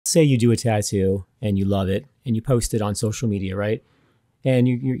say you do a tattoo and you love it and you post it on social media, right? And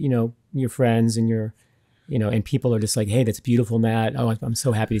you know, your friends and and people are just like, hey, that's beautiful, Matt. Oh, I'm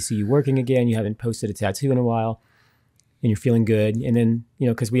so happy to see you working again. You haven't posted a tattoo in a while and you're feeling good. And then,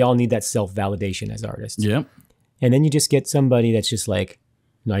 because we all need that self-validation as artists. Yep. And then you just get somebody that's just like,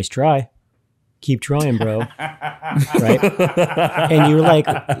 nice try. Keep trying, bro. Right? And you're like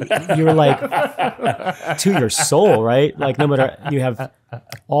to your soul, right? Like no matter, you have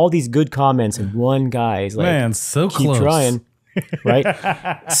all these good comments and one guy is like, man, so keep close. trying. Right?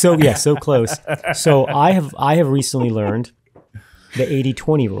 So yeah, so close. So I have recently learned the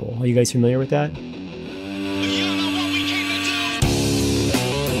 80-20 rule. Are you guys familiar with that?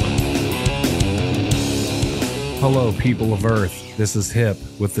 Hello, people of Earth. This is Hip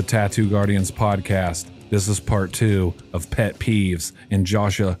with the Tattoo Guardians podcast. This is part 2 of Pet Peeves and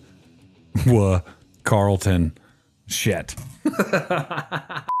Joshua Carlton. Shit.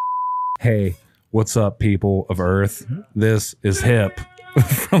 Hey, what's up, people of Earth? This is Hip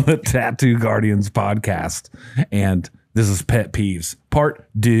from the Tattoo Guardians podcast. And this is Pet Peeves, part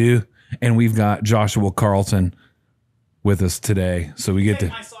 2. And we've got Joshua Carlton with us today. So we get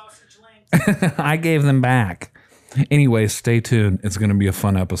to... I gave them back. Anyway, stay tuned. It's going to be a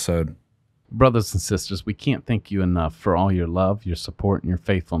fun episode. Brothers and sisters, we can't thank you enough for all your love, your support, and your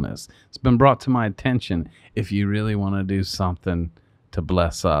faithfulness. It's been brought to my attention, if you really want to do something to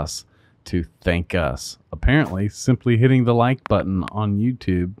bless us, to thank us, apparently simply hitting the like button on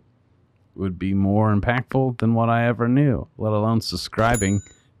YouTube would be more impactful than what I ever knew, let alone subscribing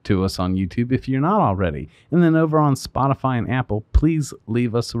to us on YouTube if you're not already. And then over on Spotify and Apple, please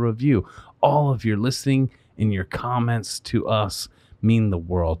leave us a review. All of your listening and your comments to us mean the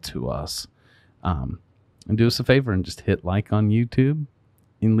world to us. And do us a favor and just hit like on YouTube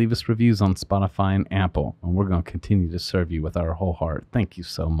and leave us reviews on Spotify and Apple. And we're going to continue to serve you with our whole heart. Thank you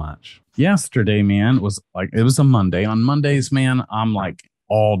so much. Yesterday, man, it was a Monday. On Mondays, man, I'm like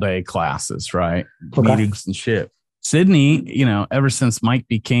all day classes, right? Okay. Meetings and shit. Sydney, ever since Mike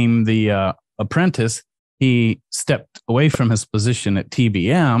became the apprentice, he stepped away from his position at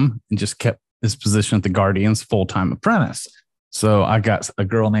TBM and just kept his position at the Guardians full-time apprentice. So I got a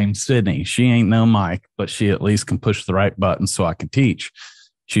girl named Sydney. She ain't no Mike, but she at least can push the right button so I can teach.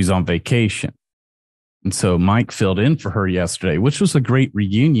 She's on vacation. And so Mike filled in for her yesterday, which was a great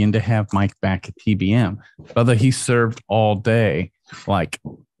reunion to have Mike back at TBM. Brother, he served all day. Like,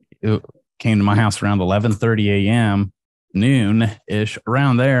 it came to my house around 11:30 a.m., noon-ish,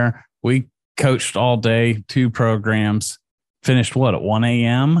 around there. We coached all day, 2 programs, finished at 1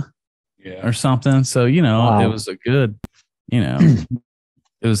 a.m.? Yeah. Or something. So, wow. It was a good, it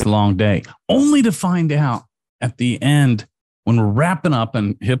was a long day. Only to find out at the end, when we're wrapping up,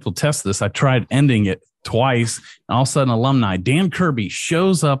 and Hip will test this, I tried ending it twice. And all of a sudden, alumni, Dan Kirby,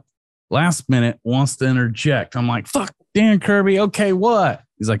 shows up last minute, wants to interject. I'm like, fuck, Dan Kirby. Okay, what?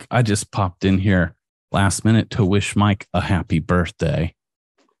 He's like, I just popped in here last minute to wish Mike a happy birthday.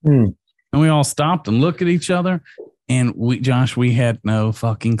 And we all stopped and looked at each other. And we had no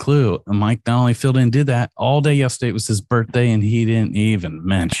fucking clue. And Mike not only filled in, did that all day yesterday. It was his birthday, and he didn't even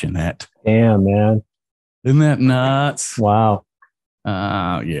mention it. Damn, man. Isn't that nuts? Wow.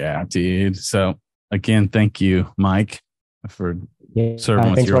 Yeah, dude. So again, thank you, Mike, for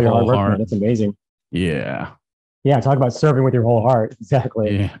serving with your whole heart. That's amazing. Yeah. Yeah. Talk about serving with your whole heart.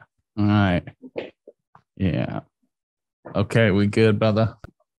 Exactly. Yeah. All right. Yeah. Okay. We good, brother?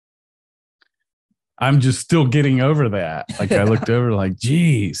 I'm just still getting over that. Like, I looked over like,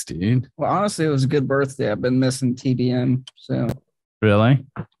 geez, dude. Well, honestly, it was a good birthday. I've been missing TBM. So really?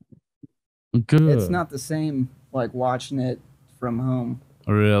 Good. It's not the same like watching it from home.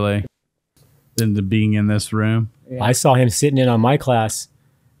 Really? Than the being in this room? Yeah. I saw him sitting in on my class.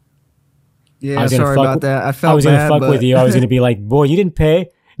 Yeah, sorry about that. I was going to fuck with you. I was going to be like, boy, you didn't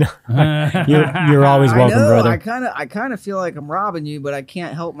pay? You're always welcome, brother. I kind of feel like I'm robbing you, but I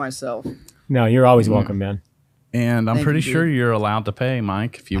can't help myself. No, you're always welcome, man. And I'm pretty sure you're allowed to pay,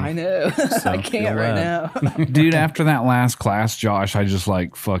 Mike. If you, I know. So I can't right now. Dude, after that last class, Josh, I just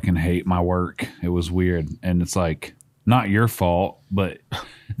like fucking hate my work. It was weird. And it's like, not your fault, but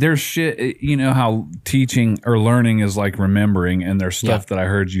there's shit, how teaching or learning is like remembering, and there's stuff that I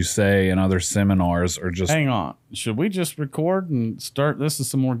heard you say in other seminars or just... Hang on. Should we just record and start this as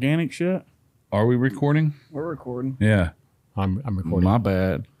some organic shit? Are we recording? We're recording. Yeah. I'm recording. My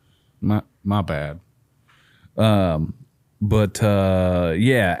bad. My bad. But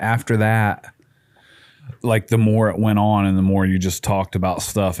after that, like the more it went on and the more you just talked about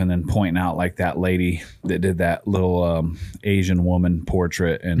stuff and then pointing out like that lady that did that little Asian woman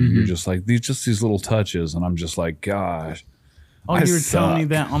portrait, and you're just like, these little touches, and I'm just like, gosh. Oh, I you were telling me suck.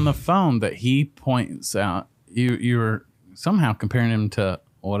 that on the phone that he points out. You were somehow comparing him to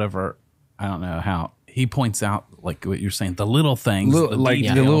whatever. I don't know how he points out, like what you're saying, the little things, the Like the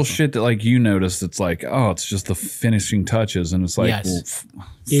little details. shit that like you notice. It's like, oh, it's just the finishing touches, and it's like, Yes. well,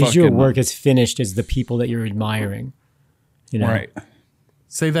 Is your fucking- work as finished as the people that you're admiring? You know, right?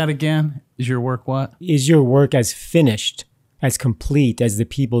 Say that again. Is your work what? is your work as finished, as complete as the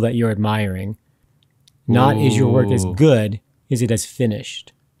people that you're admiring? Not is your work as Ooh. good, is it as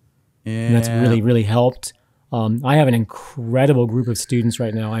finished? Yeah. And that's really, really helped. I have an incredible group of students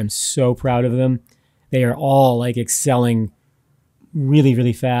right now. I'm so proud of them. They are all like excelling really,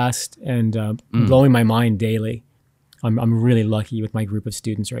 really fast and blowing my mind daily. I'm really lucky with my group of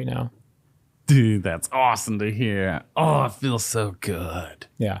students right now. Dude, that's awesome to hear. Oh, it feels so good.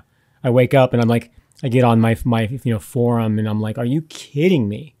 Yeah. I wake up and I'm like, I get on my forum and I'm like, are you kidding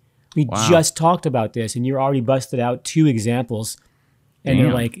me? We just talked about this and you're already busted out 2 examples. And they're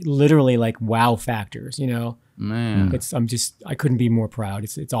Damn. like literally like wow factors, you know. Man, I couldn't be more proud.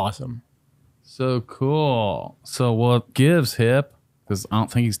 It's awesome. so cool. So what gives, Hip? Because I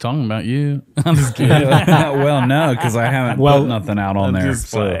don't think he's talking about you. I'm just kidding. Well, no, because I haven't Well, put nothing out on I'm there. just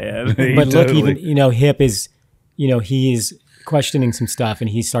So. playing. But look, even Hip is, he is questioning some stuff and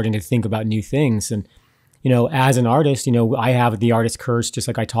he's starting to think about new things. And as an artist, I have the artist curse, just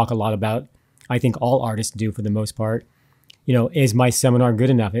like I talk a lot about. I think all artists do for the most part. Is my seminar good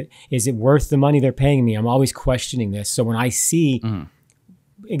enough? Is it worth the money they're paying me? I'm always questioning this. So when I see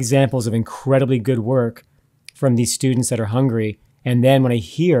examples of incredibly good work from these students that are hungry, and then when I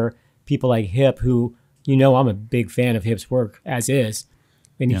hear people like Hip, who, I'm a big fan of Hip's work as is,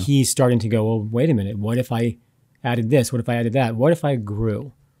 and he's starting to go, well, wait a minute, what if I added this? What if I added that? What if I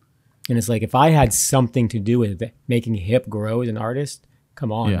grew? And it's like, if I had something to do with it, making Hip grow as an artist,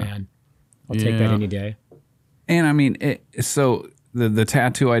 come on, man. I'll take that Yeah. any day. And I mean, so the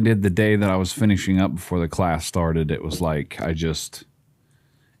tattoo I did the day that I was finishing up before the class started, it was like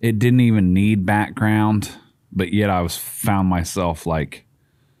it didn't even need background, but yet I found myself like,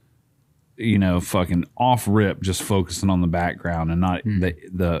 fucking off rip, just focusing on the background and not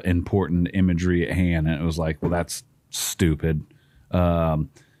the important imagery at hand. And it was like, well, that's stupid.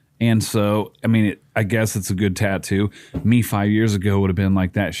 And so, I mean, I guess it's a good tattoo. Me 5 years ago would have been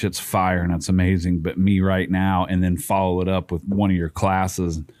like, that shit's fire and that's amazing. But me right now, and then follow it up with one of your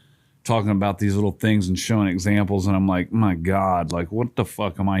classes talking about these little things and showing examples. And I'm like, my God, like, what the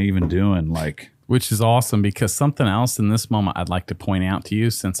fuck am I even doing? Like, Which is awesome, because something else in this moment I'd like to point out to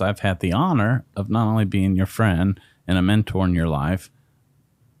you, since I've had the honor of not only being your friend and a mentor in your life,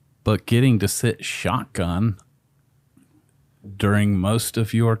 but getting to sit shotgun during most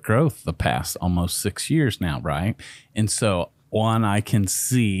of your growth the past almost 6 years now, right? And so one, I can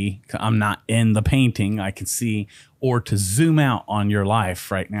see, I'm not in the painting, I can see, or to zoom out on your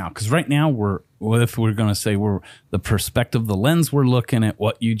life right now. Because right now if we're going to say we're the perspective, the lens, we're looking at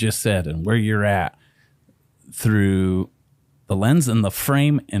what you just said and where you're at through the lens and the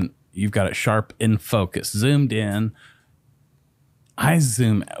frame, and you've got it sharp in focus, zoomed in. I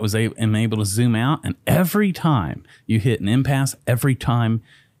am able to zoom out, and every time you hit an impasse, every time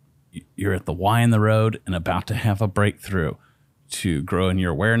you're at the Y in the road and about to have a breakthrough to grow in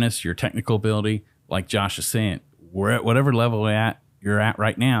your awareness, your technical ability, like Josh is saying, we're at whatever level you're at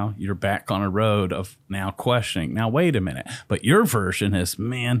right now, you're back on a road of now questioning. Now, wait a minute. But your version is,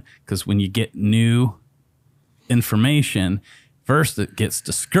 man, because when you get new information, first it gets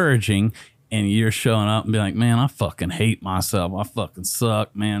discouraging, and you're showing up and be like, man, I fucking hate myself. I fucking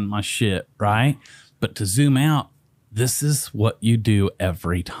suck, man, my shit, right? But to zoom out, this is what you do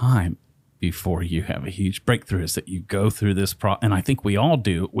every time before you have a huge breakthrough, is that you go through this and I think we all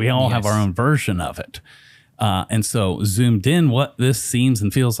do. We all have our own version of it. And so zoomed in, what this seems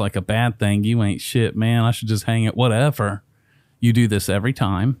and feels like a bad thing, you ain't shit, man, I should just hang it, whatever. You do this every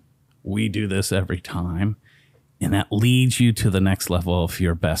time. We do this every time. And that leads you to the next level of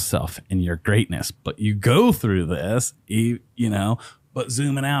your best self and your greatness. But you go through this, but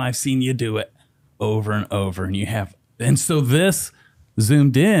zooming out, I've seen you do it over and over. And so this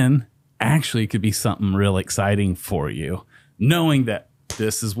zoomed in actually could be something real exciting for you, knowing that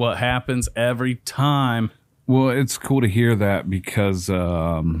this is what happens every time. well, it's cool to hear that because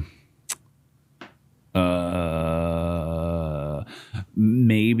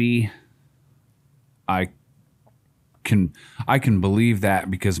maybe I can believe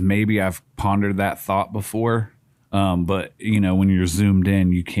that, because maybe I've pondered that thought before. But when you're zoomed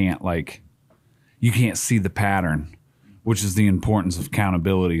in, you can't see the pattern, which is the importance of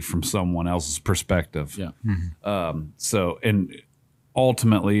accountability from someone else's perspective. Yeah. So, and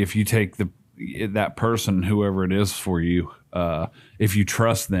ultimately, if you take that person, whoever it is for you, if you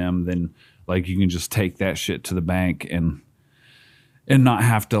trust them, then like you can just take that shit to the bank and not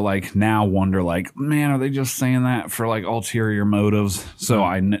have to like now wonder like, man, are they just saying that for like ulterior motives? So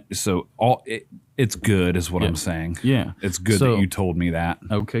it's good is what I'm saying. Yeah. It's good So- that you told me that.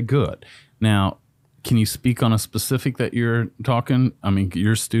 Okay, good. Now, can you speak on a specific that you're talking? I mean,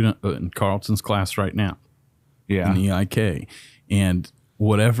 you're a student in Carlton's class right now Yeah. in the IK, and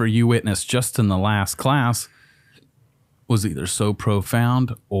whatever you witnessed just in the last class was either so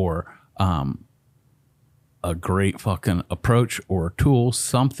profound or a great fucking approach or tool,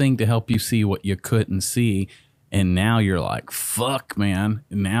 something to help you see what you couldn't see. And now you're like, fuck, man.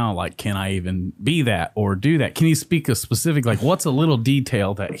 Now, like, can I even be that or do that? Can you speak a specific, like, what's a little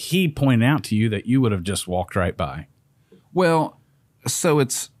detail that he pointed out to you that you would have just walked right by? Well, so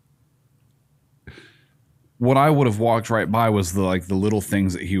it's what I would have walked right by was the little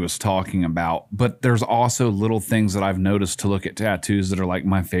things that he was talking about. But there's also little things that I've noticed to look at tattoos that are like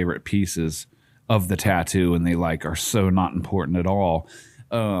my favorite pieces of the tattoo, and they like are so not important at all.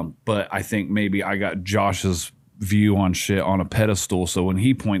 But I think maybe I got Josh's view on shit on a pedestal. So when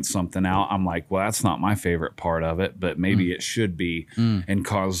he points something out, I'm like, well, that's not my favorite part of it, but maybe it should be, and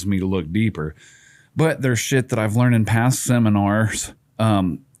causes me to look deeper. But there's shit that I've learned in past seminars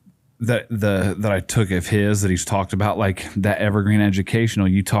that I took of his that he's talked about, like that Evergreen Educational.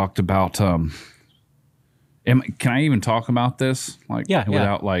 You talked about. Can I even talk about this? Like,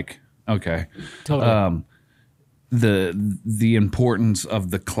 without like, okay, Totally. the importance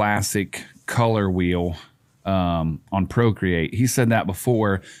of the classic color wheel on Procreate. He said that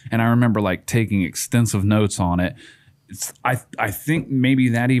before, and I remember like taking extensive notes on it. I think maybe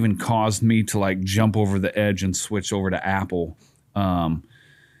that even caused me to like jump over the edge and switch over to Apple.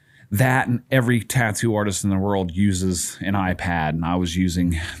 That and every tattoo artist in the world uses an iPad, and I was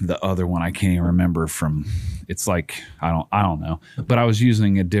using the other one. I can't even remember from. It's like I don't know, but I was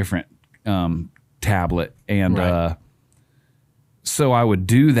using a different tablet, and Right. so I would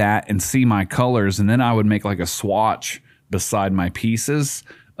do that and see my colors, and then I would make like a swatch beside my pieces.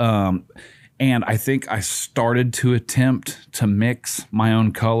 And I think I started to attempt to mix my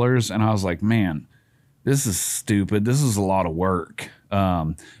own colors, and I was like, man, this is stupid. This is a lot of work.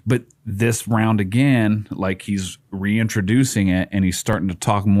 But this round again, like he's reintroducing it, and he's starting to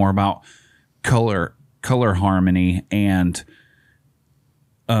talk more about color harmony, and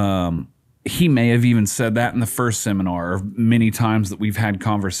he may have even said that in the first seminar, or many times that we've had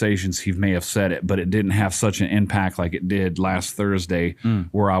conversations, he may have said it, but it didn't have such an impact like it did last Thursday,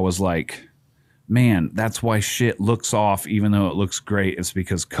 where I was like, man, that's why shit looks off, even though it looks great. It's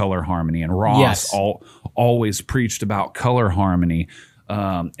because color harmony. And Ross always preached about color harmony.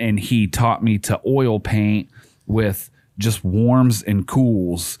 And he taught me to oil paint with just warms and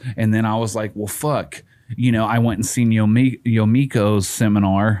cools. And then I was like, well, fuck. You know, I went and seen Yomiko's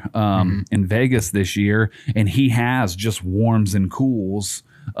seminar in Vegas this year, and he has just warms and cools,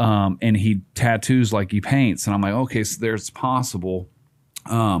 and he tattoos like he paints. And I'm like, okay, so there's possible,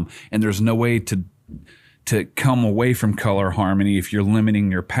 and there's no way to come away from color harmony if you're limiting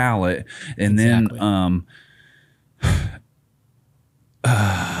your palette. And Exactly.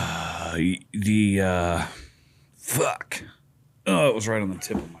 then fuck. Oh, it was right on the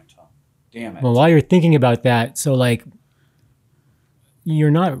tip of my tongue. Damn it. Well, while you're thinking about that, so like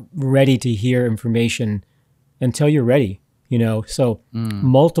you're not ready to hear information until you're ready, you know? So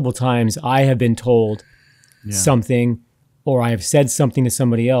multiple times I have been told something, or I have said something to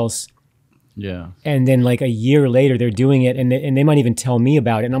somebody else, Yeah. and then like a year later they're doing it, and they might even tell me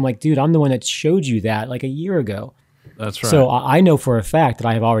about it. And I'm like, dude, I'm the one that showed you that like a year ago. That's right. So I know for a fact that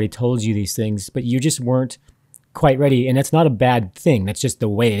I have already told you these things, but you just weren't quite ready. And that's not a bad thing. That's just the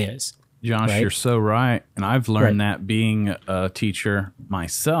way it is. Josh, right? you're so right. And I've learned that being a teacher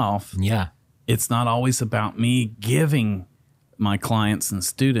myself, Yeah. it's not always about me giving my clients and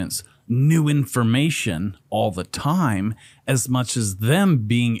students new information all the time, as much as them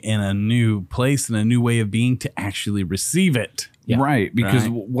being in a new place and a new way of being to actually receive it. Yeah. Right. Because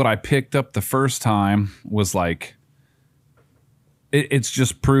Right. what I picked up the first time was like, it's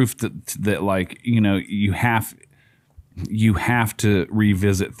just proof that like, you know, you have to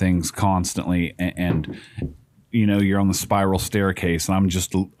revisit things constantly, and you know, you're on the spiral staircase, and I'm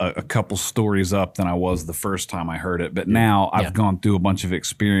just a couple stories up than I was the first time I heard it. But now I've gone through a bunch of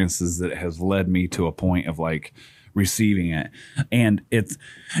experiences that has led me to a point of like receiving it. And it's,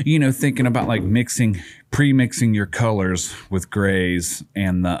 you know, thinking about like pre-mixing your colors with grays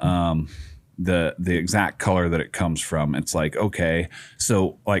and the exact color that it comes from. It's like, okay,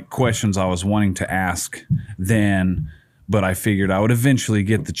 so like questions I was wanting to ask then, but I figured I would eventually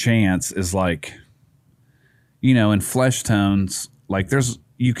get the chance, is like, in flesh tones, like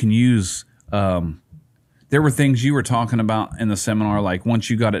you can use, there were things you were talking about in the seminar, like once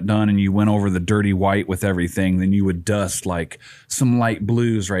you got it done and you went over the dirty white with everything, then you would dust like some light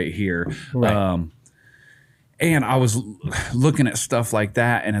blues right here. Right. And I was looking at stuff like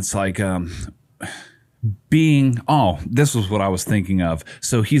that, and it's like, this was what I was thinking of.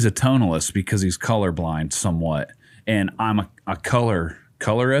 So he's a tonalist because he's colorblind somewhat, and I'm a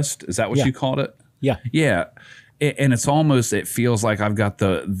colorist. Is that what you called it? Yeah. Yeah. And it's almost, it feels like I've got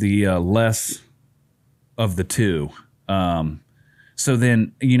the less of the two. So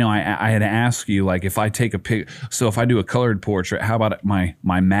then, I had to ask you, like, if I take so if I do a colored portrait, how about my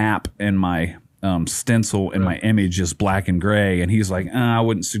map and my stencil and my image is black and gray? And he's like, I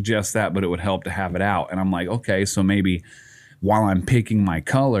wouldn't suggest that, but it would help to have it out. And I'm like, okay, so maybe while I'm picking my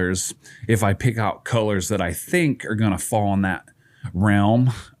colors, if I pick out colors that I think are going to fall in that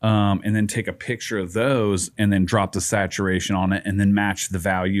realm, and then take a picture of those and then drop the saturation on it and then match the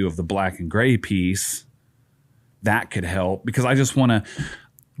value of the black and gray piece, that could help. Because I just want to,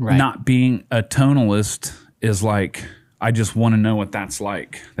 not being a tonalist is like, I just want to know what that's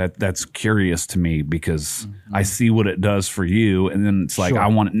like. That's curious to me because I see what it does for you, and then it's like I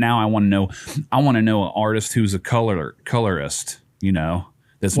want to know an artist who's a colorist,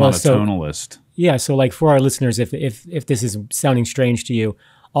 that's not a tonalist. Yeah, so like for our listeners, if this is sounding strange to you,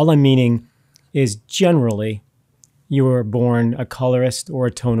 all I'm meaning is generally you were born a colorist or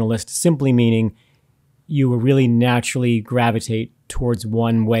a tonalist, simply meaning you will really naturally gravitate towards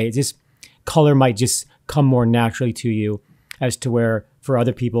one way. This color might just come more naturally to you, as to where for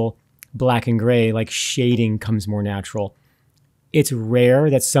other people, black and gray, like shading, comes more natural. It's rare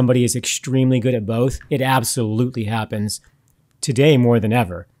that somebody is extremely good at both. It absolutely happens today more than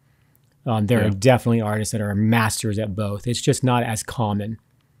ever. There are definitely artists that are masters at both. It's just not as common.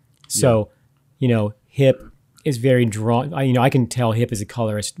 So, Hip is very drawn. I can tell Hip is a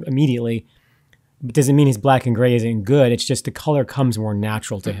colorist immediately. But doesn't mean his black and gray isn't good. It's just the color comes more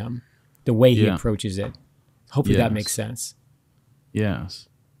natural to him, the way he approaches it. Hopefully that makes sense. Yes,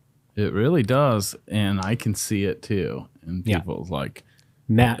 it really does, and I can see it too. And people like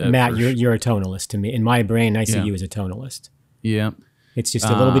Matt, you're a tonalist to me. In my brain, I see you as a tonalist. Yeah, it's just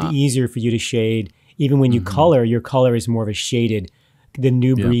a little bit easier for you to shade. Even when you color, your color is more of a shaded. The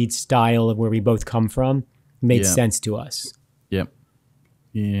new breed style of where we both come from made sense to us. Yep.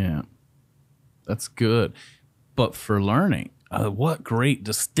 Yeah, that's good. But for learning, what great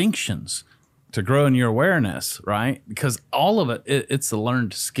distinctions to grow in your awareness, right? Because all of it's a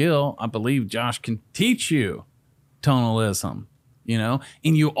learned skill. I believe Josh can teach you tonalism, and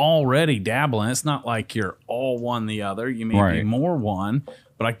you already dabble in it. It's not like you're all one the other. You may be more one,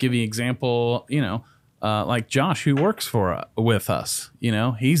 but I give you an example, like Josh, who works with us,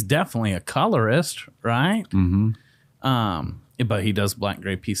 he's definitely a colorist, right? Mm-hmm. But he does black and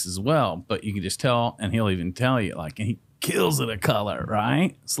gray pieces as well. But you can just tell, and he'll even tell you, like, and he kills it a color,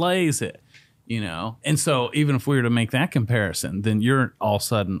 right? Slays it. And so even if we were to make that comparison, then you're all of a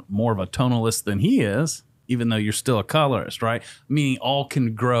sudden more of a tonalist than he is, even though you're still a colorist, right? Meaning all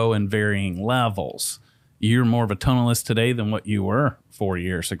can grow in varying levels. You're more of a tonalist today than what you were 4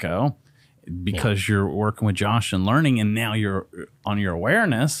 years ago because you're working with Josh and learning, and now you're on your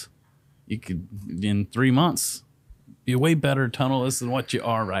awareness. You could, in 3 months, be a way better tonalist than what you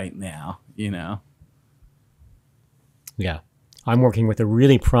are right now, Yeah. I'm working with a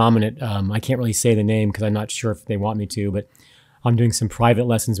really prominent, I can't really say the name because I'm not sure if they want me to, but I'm doing some private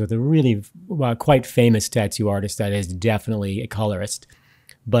lessons with a really quite famous tattoo artist that is definitely a colorist,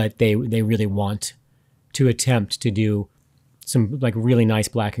 but they really want to attempt to do some like really nice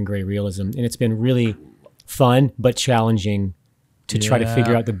black and gray realism. And it's been really fun, but challenging to try to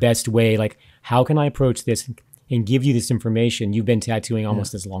figure out the best way. Like, how can I approach this and give you this information? You've been tattooing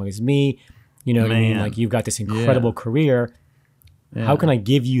almost as long as me. You know what I mean? Like, you've got this incredible career. Yeah. How can I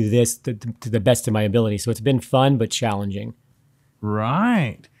give you this to the best of my ability? So it's been fun, but challenging.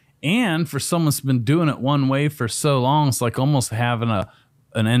 Right. And for someone that's been doing it one way for so long, it's like almost having an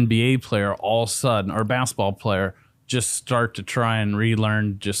NBA player all of a sudden, or a basketball player, just start to try and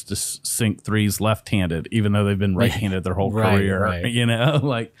relearn just to sink threes left-handed, even though they've been right-handed their whole career. Right.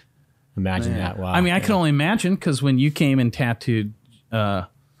 Like, imagine that. Wow. I mean, I can only imagine, because when you came and tattooed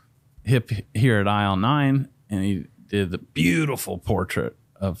Hip here at Aisle 9, and he did the beautiful portrait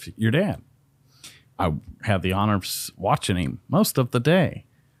of your dad, I had the honor of watching him most of the day,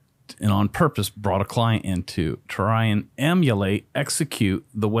 and on purpose brought a client in to try and execute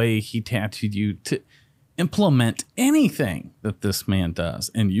the way he tattooed you, to implement anything that this man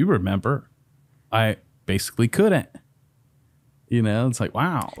does. And you remember, I basically couldn't. It's like,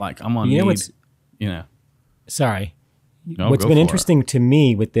 wow, like I'm on need, sorry. No, What's go been for it. interesting to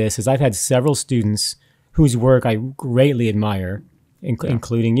me with this is I've had several students whose work I greatly admire,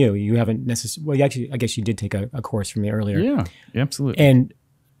 including you. You haven't necessarily, well, actually, I guess you did take a course from me earlier. Yeah, absolutely. And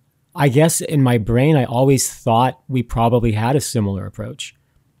I guess in my brain, I always thought we probably had a similar approach.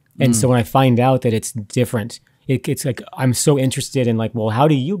 And so when I find out that it's different, it's like, I'm so interested in like, well, how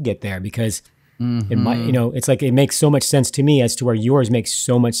do you get there? Because it might, it's like, it makes so much sense to me as to where yours makes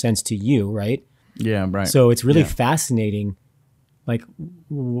so much sense to you. Right. yeah, right. So it's really fascinating, like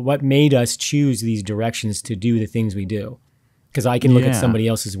what made us choose these directions to do the things we do. Because I can look at somebody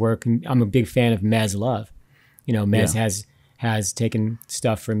else's work, and I'm a big fan of Mez Love. Mez has taken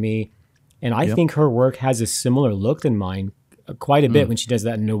stuff from me, and I think her work has a similar look than mine quite a bit when she does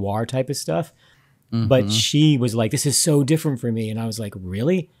that noir type of stuff. But she was like, "This is so different for me," and I was like,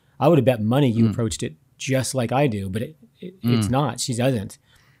 "Really? I would have bet money you approached it just like I do, but it's not. She doesn't."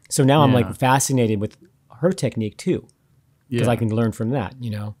 So now I'm like fascinated with her technique too, because I can learn from that.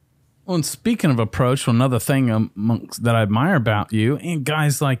 Well, and speaking of approach, another thing that I admire about you and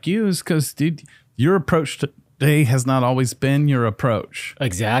guys like you is because, dude, your approach today has not always been your approach.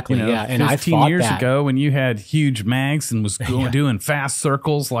 Exactly. Yeah. And 15 I fought years that. ago when you had huge mags and was doing fast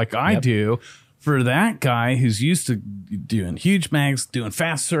circles like I do, for that guy who's used to doing huge mags, doing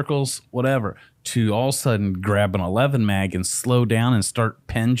fast circles, whatever, to all of a sudden grab an 11 mag and slow down and start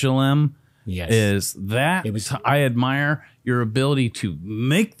pendulum. Yes. Is that I admire your ability to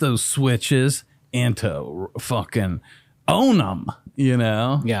make those switches and to fucking own them,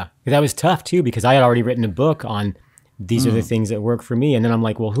 Yeah. That was tough too, because I had already written a book on these are the things that work for me. And then I'm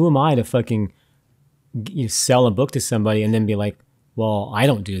like, well, who am I to fucking sell a book to somebody and then be like, well, I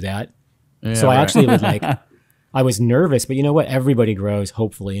don't do that. Yeah, so I actually would like, I was nervous, but you know what? Everybody grows,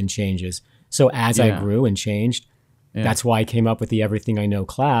 hopefully, and changes. So as I grew and changed, that's why I came up with the Everything I Know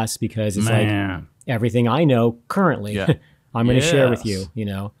class, because it's like everything I know currently, I'm going to share with you,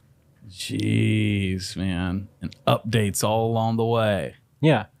 Jeez, man. And updates all along the way.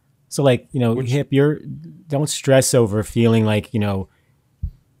 Yeah. So like, Hip, don't stress over feeling like,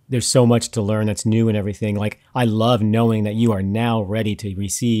 there's so much to learn that's new and everything. Like, I love knowing that you are now ready to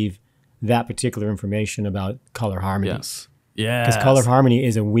receive that particular information about color harmony. Yes. Yeah. Because color harmony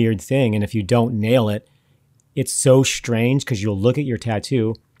is a weird thing. And if you don't nail it, it's so strange, because you'll look at your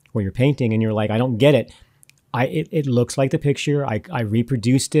tattoo or your painting and you're like, I don't get it. It looks like the picture. I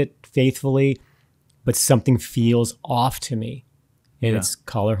reproduced it faithfully, but something feels off to me. And it's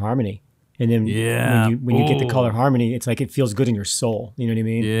color harmony. And then when you get the color harmony, it's like it feels good in your soul. You know what I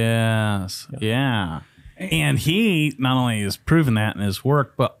mean? Yes. Yeah. And he not only has proven that in his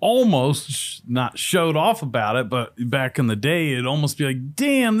work, but almost not showed off about it. But back in the day, it'd almost be like,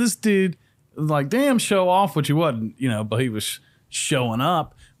 damn, this dude, like, damn, show off, which he wasn't, but he was showing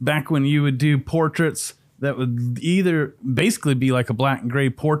up. Back when you would do portraits that would either basically be like a black and gray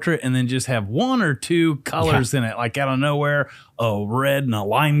portrait and then just have one or two colors in it, like out of nowhere, a red and a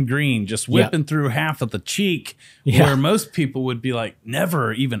lime green just whipping through half of the cheek, where most people would be like,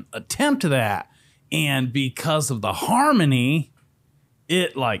 never even attempt that. And because of the harmony,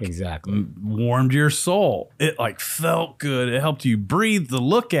 it like warmed your soul. It like felt good. It helped you breathe to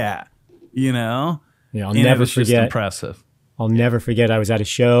look at, Yeah, I'll and never it was forget. just impressive. I'll never forget. I was at a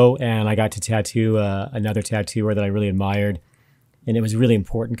show and I got to tattoo another tattooer that I really admired, and it was really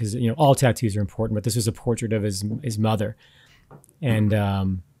important because all tattoos are important, but this was a portrait of his mother, and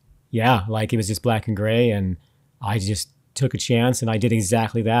like it was just black and gray, and I just took a chance and I did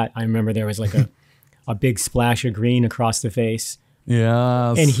exactly that. I remember there was like a big splash of green across the face.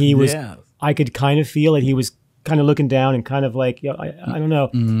 Yeah, and he was. I could kind of feel it. He was kind of looking down and kind of like, I don't know.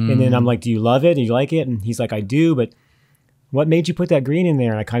 And then I'm like, do you love it? Do you like it? And he's like, I do, but what made you put that green in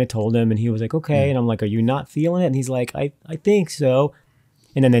there? And I kind of told him, and he was like, okay. And I'm like, are you not feeling it? And he's like, I think so.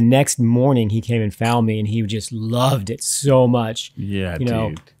 And then the next morning he came and found me, and he just loved it so much. Yeah,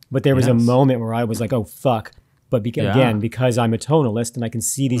 dude. But there was a moment where I was like, oh, fuck. But again, because I'm a tonalist and I can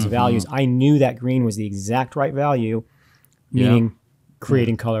see these values, I knew that green was the exact right value, meaning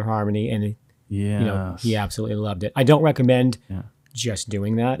creating color harmony. And he absolutely loved it. I don't recommend just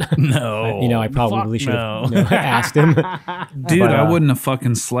doing that. No. I probably should have asked him. Dude, but, I wouldn't have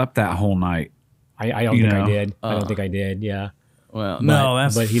fucking slept that whole night. I don't think I did. I don't think I did. Yeah. Well,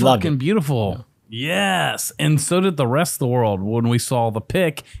 that's but he fucking beautiful. Yes. And so did the rest of the world when we saw the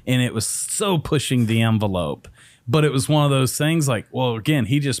pic, and it was so pushing the envelope. But it was one of those things like, well, again,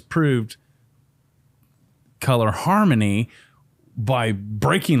 he just proved color harmony by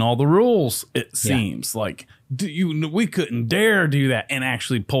breaking all the rules, it seems. Like, we couldn't dare do that and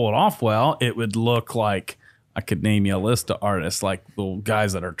actually pull it off well. It would look like, I could name you a list of artists, like the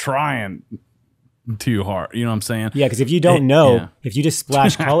guys that are trying too hard. You know what I'm saying? Yeah, because if you don't know, yeah. if you just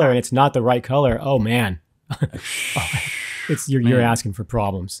splash color and it's not the right color, oh man, you're asking for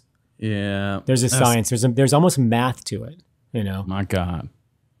problems. Yeah. There's a science. There's almost math to it. You know. My God.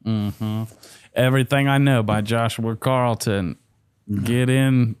 Everything I Know by Joshua Carlton. Get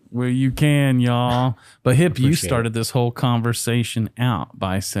in where you can, y'all. But Hip, you started this whole conversation out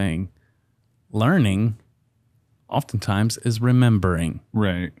by saying learning oftentimes is remembering.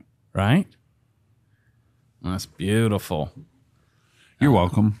 Right. Right? That's beautiful. You're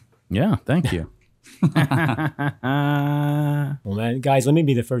welcome. Yeah, thank you. Well, man, guys, let me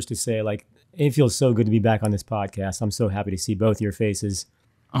be the first to say, like, it feels so good to be back on this podcast. I'm so happy to see both your faces.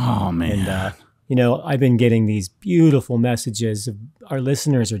 Oh, man. And, you know, I've been getting these beautiful messages. Our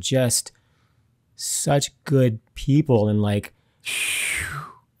listeners are just such good people. And, like,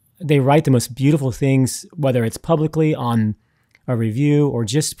 they write the most beautiful things, whether it's publicly on a review or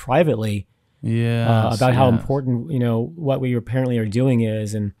just privately. Yeah. About how important, you know, what we apparently are doing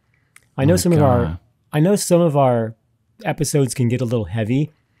is. And I know some of our episodes can get a little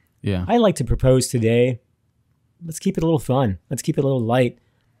heavy. Yeah. I like to propose today. Let's keep it a little fun. Let's keep it a little light.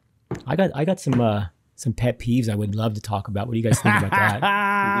 I got some pet peeves I would love to talk about. What do you guys think about that?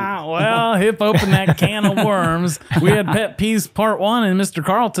 Well, Hip opened that can of worms. We had Pet Peeves Part 1, and Mr.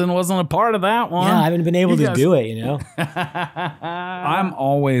 Carlton wasn't a part of that one. Yeah, I haven't been able to do it, you know? I'm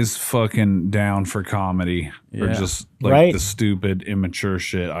always fucking down for comedy or just like the stupid, immature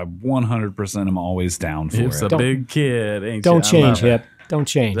shit. I 100% am always down for Hip's it. a big kid, ain't Don't you? change, Hip. Don't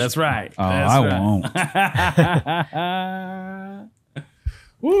change. That's right. Oh, That's I right.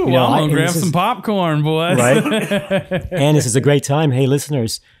 Ooh, You know, I'm gonna grab this is- some popcorn, boys. Right? And this is a great time. Hey,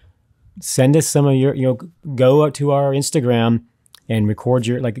 listeners, send us some of your, you know, go out to our Instagram and record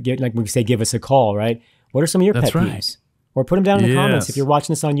your, like we say, give us a call, right? What are some of your That's pet right. peeves? Or put them down in the comments. Yes. If you're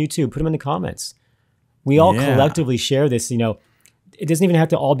watching this on YouTube, put them in the comments. We all Yeah. collectively share this, you know. It doesn't even have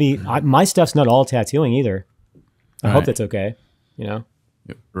to all be, my stuff's not all tattooing either. I hope Right. that's okay, you know?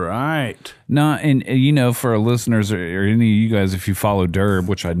 Right. No, and you know, for our listeners or any of you guys, if you follow Derb,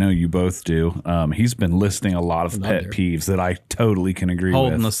 which I know you both do, he's been listing a lot of pet Derb. peeves that I totally can agree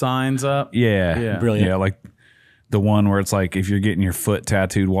Holding the with. signs up. Yeah, Yeah. Brilliant. Yeah, like the one where it's like if you're getting your foot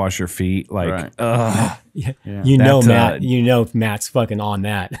tattooed, wash your feet. Like, Right. Yeah. Yeah. You know, That, Matt. You know, Matt's fucking on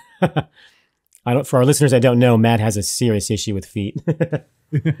that. I don't. For our listeners, I don't know. Matt has a serious issue with feet.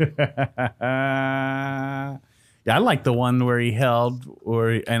 Yeah, I like the one where he held,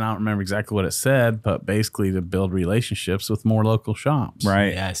 and I don't remember exactly what it said, but basically to build relationships with more local shops.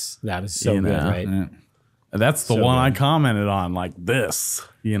 right? Yes, that was so You good, know. right? Yeah. That's the So one I good. commented on, like this,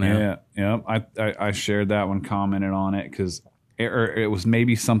 you know? Yeah, I shared that one, commented on it because it was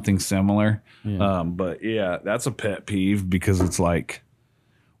maybe something similar. Yeah. But yeah, that's a pet peeve because it's like,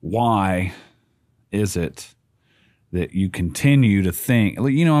 why is it that you continue to think,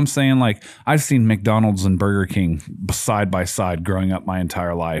 you know what I'm saying? Like, I've seen McDonald's and Burger King side by side growing up my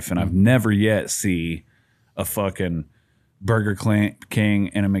entire life, and I've never yet see a fucking Burger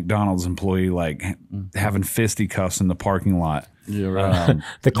King and a McDonald's employee like having fisticuffs in the parking lot. Yeah, right.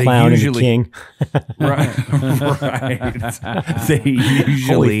 The clown and the usually- king. Right. They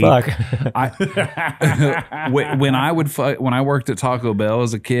usually. Holy fuck! When I worked at Taco Bell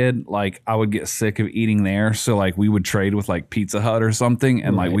as a kid, like I would get sick of eating there, so like we would trade with like Pizza Hut or something,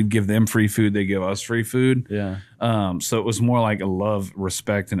 and like we'd give them free food, they give us free food. Yeah. So it was more like a love,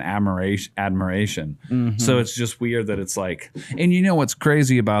 respect, and admiration. So it's just weird that it's like, and you know what's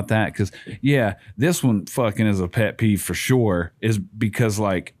crazy about that? Because yeah, this one fucking is a pet peeve for sure. Is because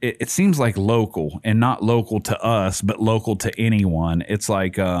like it seems like local and not local to us, but local to anyone. It's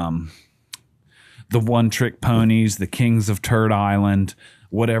like the one trick ponies, the kings of Turd Island,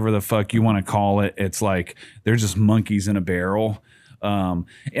 whatever the fuck you want to call it. It's like they're just monkeys in a barrel. And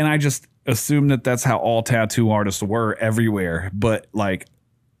I just assume that that's how all tattoo artists were everywhere. But like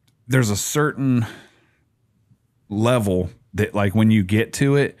there's a certain level that like when you get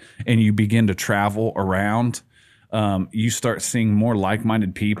to it and you begin to travel around, you start seeing more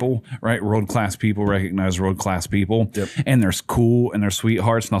like-minded people, right? World-class people recognize world-class people. Yep. And there's cool and they're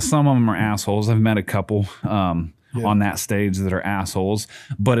sweethearts. Now, some of them are assholes. I've met a couple on that stage that are assholes.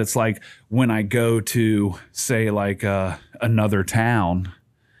 But it's like when I go to, say, like another town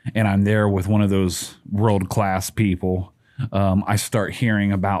and I'm there with one of those world-class people, I start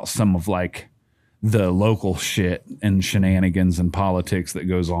hearing about some of like the local shit and shenanigans and politics that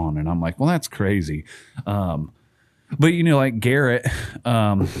goes on. And I'm like, well, that's crazy. But, you know, like Garrett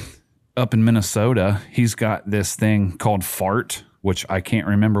up in Minnesota, he's got this thing called FART, which I can't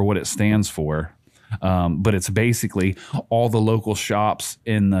remember what it stands for. But it's basically all the local shops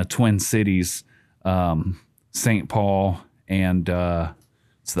in the Twin Cities St. Paul, and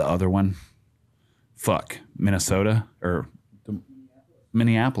it's the other one. Minnesota or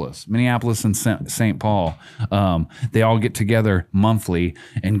Minneapolis and St. Paul. They all get together monthly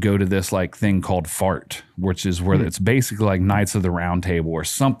and go to this like thing called FART, which is where it's basically like Knights of the Round Table or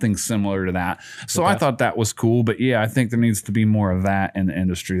something similar to that. So I thought that was cool, but yeah, I think there needs to be more of that in the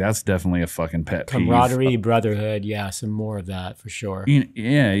industry. That's definitely a fucking pet peeve. Camaraderie, brotherhood, yeah, some more of that for sure.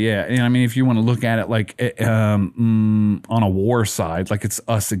 Yeah. And I mean, if you want to look at it like on a war side, like it's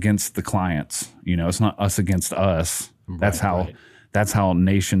us against the clients. You know, it's not us against us. That's how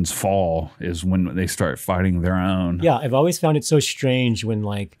nations fall, is when they start fighting their own. Yeah, I've always found it so strange when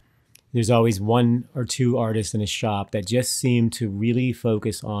like there's always one or two artists in a shop that just seem to really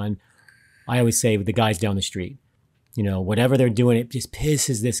focus on, I always say, the guys down the street. You know, whatever they're doing, it just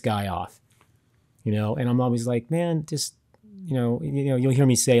pisses this guy off. You know, and I'm always like, man, just, you'll hear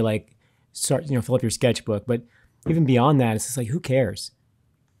me say like, start, fill up your sketchbook. But even beyond that, it's just like, who cares?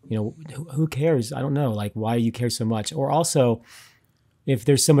 You know, who cares? I don't know, like, why do you care so much? Or also, if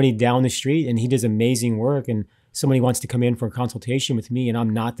there's somebody down the street and he does amazing work and somebody wants to come in for a consultation with me and I'm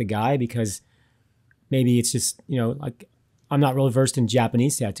not the guy because maybe it's just, like I'm not real versed in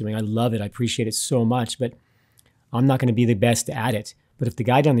Japanese tattooing. I love it. I appreciate it so much, but I'm not going to be the best at it. But if the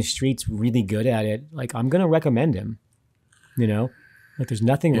guy down the street's really good at it, like I'm going to recommend him, like there's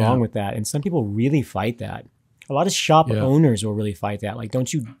nothing wrong with that. And some people really fight that. A lot of shop owners will really fight that. Like,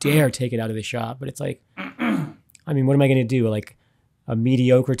 don't you dare take it out of the shop. But it's like, I mean, what am I going to do? Like, a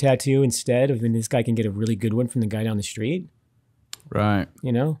mediocre tattoo instead of, and this guy can get a really good one from the guy down the street. Right.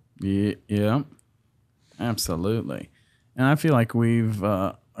 Yeah, absolutely. And I feel like we've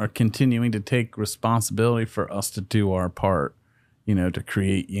are continuing to take responsibility for us to do our part, to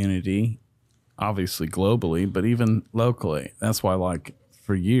create unity, obviously globally, but even locally. That's why, like,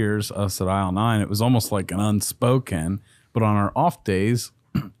 for years, us at Aisle 9, it was almost like an unspoken, but on our off days,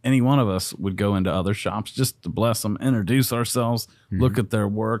 any one of us would go into other shops just to bless them, introduce ourselves, look at their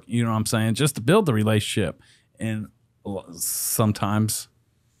work, you know what I'm saying, just to build the relationship. And sometimes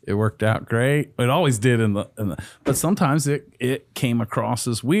it worked out great. It always did but sometimes it came across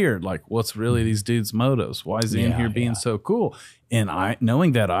as weird. Like, what's really these dudes' motives? Why is he in here being so cool? And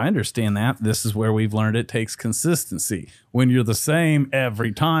knowing that, I understand that. This is where we've learned it takes consistency. When you're the same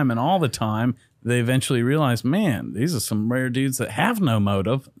every time and all the time, they eventually realize, man, these are some rare dudes that have no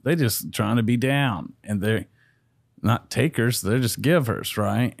motive. They just trying to be down, and they're not takers. They're just givers,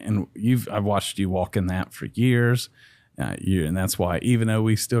 right? And I've watched you walk in that for years. And that's why, even though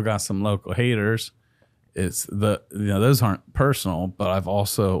we still got some local haters, it's those aren't personal, but I've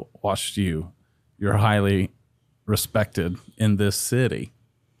also watched you're highly respected in this city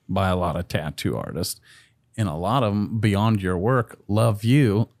by a lot of tattoo artists. And a lot of them, beyond your work, love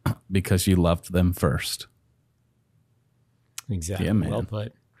you because you loved them first. Exactly. Yeah, man. Well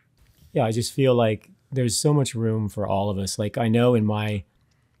put. Yeah, I just feel like there's so much room for all of us. Like, I know in my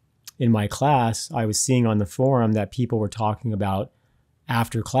class, I was seeing on the forum that people were talking about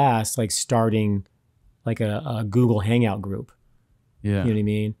after class, like starting like a Google Hangout group. Yeah. You know what I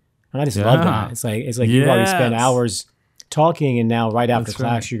mean? And I just love that. It's like you've already spent hours talking, and now right after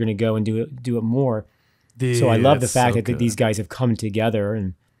class, you're going to go and do it more. Dude, so I love the fact that these guys have come together,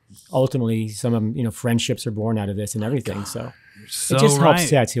 and ultimately some of them, friendships are born out of this and everything. So it just helps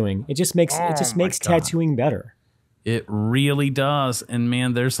tattooing. It just makes tattooing better. It really does. And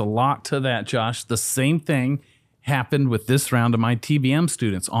man, there's a lot to that, Josh. The same thing happened with this round of my TBM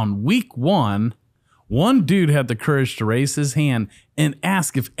students. On week one dude had the courage to raise his hand and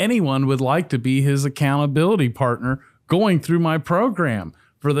ask if anyone would like to be his accountability partner going through my program,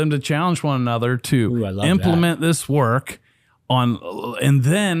 for them to challenge one another to implement this work and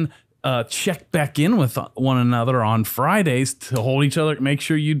then check back in with one another on Fridays to hold each other, make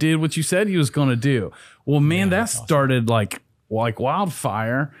sure you did what you said you was going to do. Well, man, that started like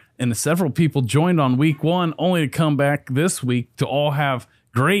wildfire, and several people joined on week one, only to come back this week to all have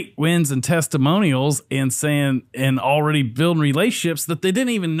great wins and testimonials and already building relationships that they didn't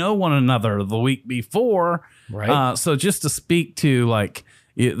even know one another the week before. Right. So just to speak to like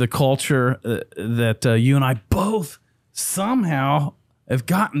the culture that you and I both somehow have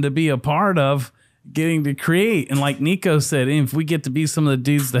gotten to be a part of, getting to create. And like Nico said, if we get to be some of the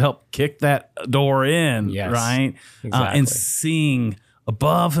dudes to help kick that door in, right? Exactly. And seeing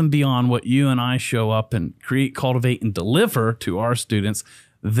above and beyond what you and I show up and create, cultivate, and deliver to our students,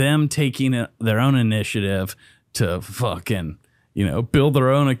 them taking their own initiative to fucking build their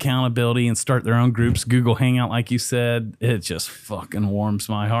own accountability and start their own groups. Google Hangout, like you said, it just fucking warms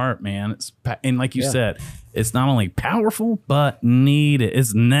my heart, man. And like you said, it's not only powerful, but needed.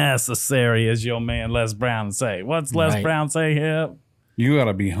 It's necessary, as your man Les Brown say. What's Les Brown say here? You got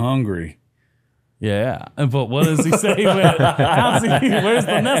to be hungry. Yeah. But what does he say? Where's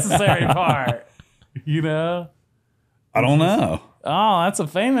the necessary part? I don't know. Oh, that's a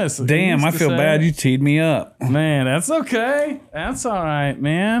famous. Damn, I feel bad you teed me up. Man, that's okay. That's all right,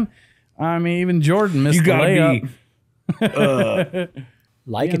 man. I mean, even Jordan missed the layup.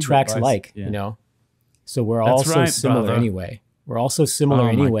 Like attracts like, So we're all so similar brother. anyway. We're all so similar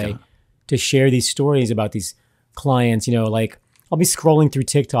anyway to share these stories about these clients. Like I'll be scrolling through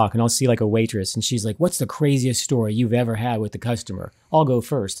TikTok and I'll see like a waitress and she's like, "What's the craziest story you've ever had with the customer?" I'll go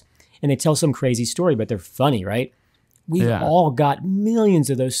first. And they tell some crazy story, but they're funny, right? We've all got millions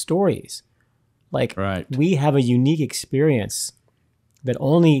of those stories. Like we have a unique experience that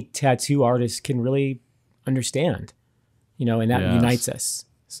only tattoo artists can really understand, and that unites us.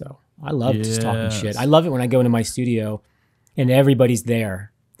 So I love just talking shit. I love it when I go into my studio and everybody's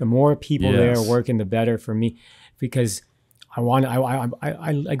there. The more people there working, the better for me, because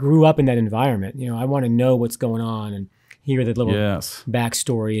I grew up in that environment. I want to know what's going on and hear the little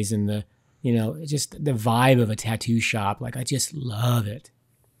backstories and the, just the vibe of a tattoo shop. Like I just love it,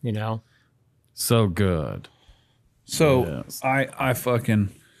 So good. So I fucking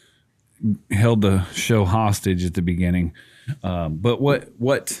held the show hostage at the beginning. But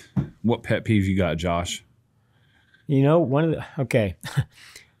what pet peeve you got, Josh? Okay.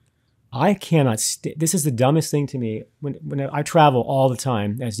 I cannot this is the dumbest thing to me when I travel all the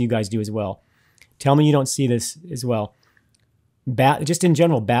time, as you guys do as well. Tell me you don't see this as well. Just in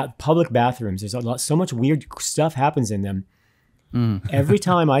general, public bathrooms. There's so much weird stuff happens in them. Every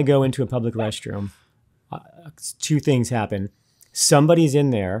time I go into a public restroom, two things happen. Somebody's in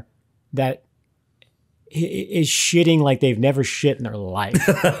there that is shitting like they've never shit in their life.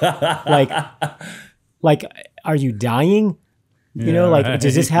 like, are you dying?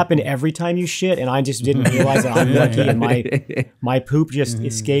 Does this happen every time you shit? And I just didn't realize that I'm lucky and my poop just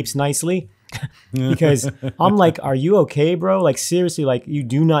escapes nicely. Because I'm like, are you okay, bro? Like seriously, like you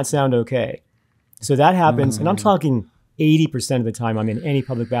do not sound okay. So that happens. And I'm talking 80% of the time I'm in any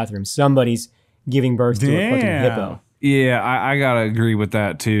public bathroom, somebody's giving birth to a fucking hippo. Yeah, I gotta agree with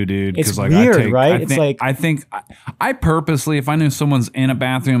that too, dude. It's like weird, right? I purposely, if I know someone's in a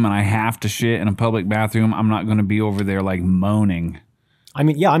bathroom and I have to shit in a public bathroom, I'm not gonna be over there like moaning. I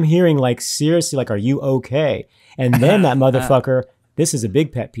mean, I'm hearing like seriously, like, are you okay? And then that motherfucker, this is a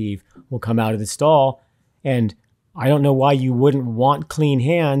big pet peeve, will come out of the stall, and I don't know why you wouldn't want clean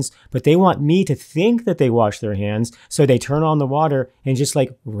hands, but they want me to think that they wash their hands, so they turn on the water and just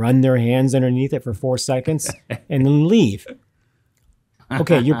like run their hands underneath it for 4 seconds and then leave.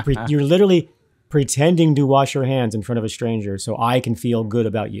 Okay, you're literally pretending to wash your hands in front of a stranger so I can feel good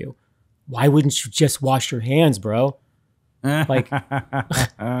about you. Why wouldn't you just wash your hands, bro? Like,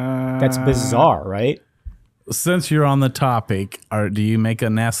 that's bizarre, right? Since you're on the topic, do you make a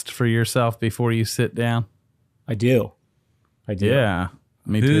nest for yourself before you sit down? I do. Yeah,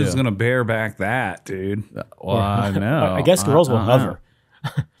 me too. Who's gonna bear back that, dude? Well, I know. I guess girls will hover.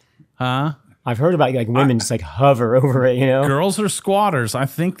 Huh? I've heard about like women just like hover over it, Girls are squatters. I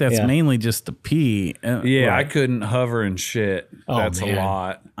think that's mainly just to pee. Yeah, I couldn't hover and shit. That's a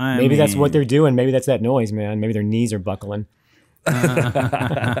lot. Maybe that's what they're doing. Maybe that's that noise, man. Maybe their knees are buckling.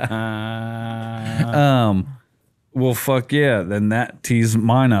 Well, fuck yeah. Then that tees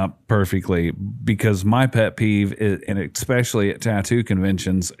mine up perfectly, because my pet peeve, and especially at tattoo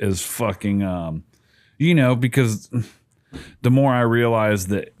conventions, is fucking, because the more I realize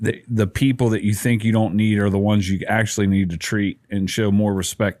that the people that you think you don't need are the ones you actually need to treat and show more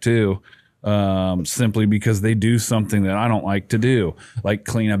respect to, simply because they do something that I don't like to do, like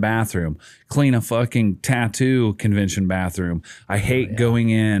clean a bathroom, clean a fucking tattoo convention bathroom. I hate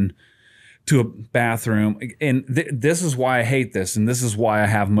going in to a bathroom, and this is why I hate this, and this is why I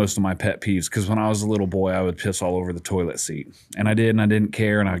have most of my pet peeves, because when I was a little boy, I would piss all over the toilet seat, and I didn't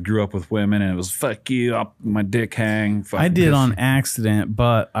care, and I grew up with women, and it was fuck you, my dick hang. I did on accident,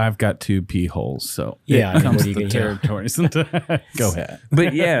 but I've got 2 pee holes, so yeah, it comes to the territories. Go ahead.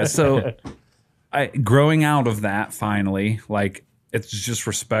 But yeah, so growing out of that finally, like, it's just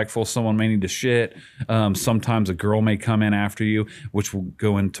respectful. Someone may need to shit. Sometimes a girl may come in after you, which will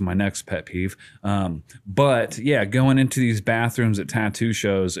go into my next pet peeve. But yeah, going into these bathrooms at tattoo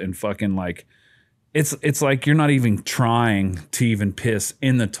shows and fucking like, it's like you're not even trying to even piss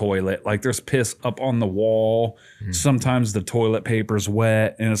in the toilet. Like there's piss up on the wall. Sometimes the toilet paper's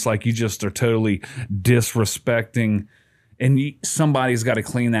wet, and it's like you just are totally disrespecting and somebody's got to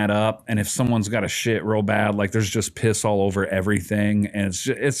clean that up. And if someone's got a shit real bad, like there's just piss all over everything, and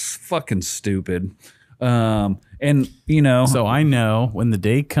it's fucking stupid. And you know, So I know when the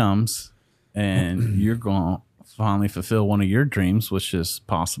day comes and you're going to finally fulfill one of your dreams, which is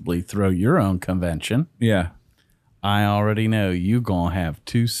possibly throw your own convention. yeah. I already know you going to have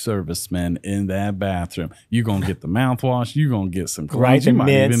 2 servicemen in that bathroom. You're going to get the mouthwash. You're going to get some clothes. Right, the You might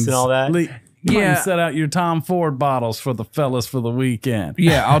mints even and all that. You might Yeah. even set out your Tom Ford bottles for the fellas for the weekend.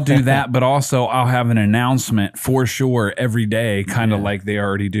 Yeah, I'll do that, but also I'll have an announcement for sure every day, kind of like they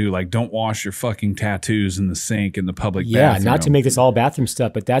already do. Like, don't wash your fucking tattoos in the sink in the public Yeah, bathroom. not to make this all bathroom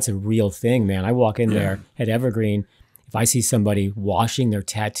stuff, but that's a real thing, man. I walk in there at Evergreen. If I see somebody washing their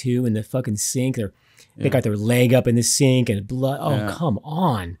tattoo in the fucking sink, they got their leg up in the sink and blood. Oh, come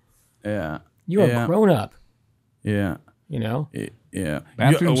on. Yeah. You're Yeah. a grown up, Yeah. you know? Yeah.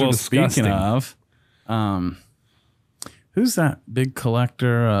 Bathrooms are Well, speaking disgusting. of, who's that big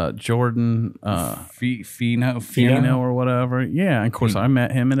collector? Jordan Fino or whatever. Yeah. Of course, I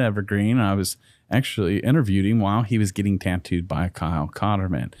met him at Evergreen. I was actually interviewed him while he was getting tattooed by Kyle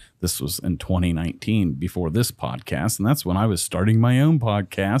Cotterman. This was in 2019 before this podcast. And that's when I was starting my own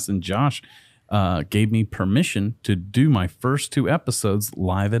podcast. And Josh gave me permission to do my first 2 episodes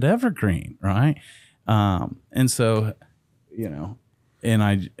live at Evergreen. Right. And so, you know, and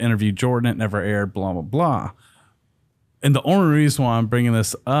I interviewed Jordan. It never aired, blah, blah, blah. And the only reason why I'm bringing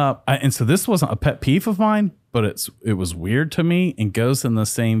this up, and so this wasn't a pet peeve of mine, but it was weird to me and goes in the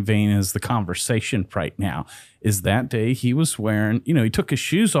same vein as the conversation right now, is that day he was wearing, you know, he took his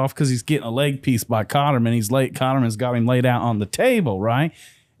shoes off because he's getting a leg piece by Cotterman. Cotterman's got him laid out on the table, right?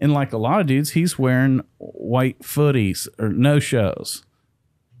 And like a lot of dudes, he's wearing white footies or no-shows.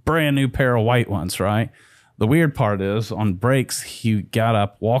 Brand new pair of white ones, right? The weird part is on breaks, he got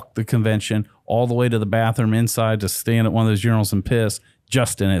up, walked the convention all the way to the bathroom inside to stand at one of those urinals and piss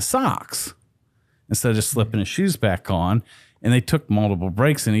just in his socks instead of just slipping his shoes back on. And they took multiple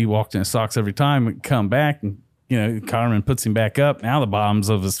breaks and he walked in his socks every time and come back. And, you know, Carmen puts him back up. Now the bottoms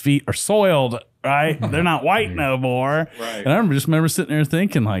of his feet are soiled, right? They're not white no more. Right. And I remember sitting there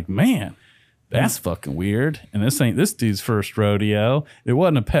thinking like, man, that's fucking weird. And this ain't this dude's first rodeo. It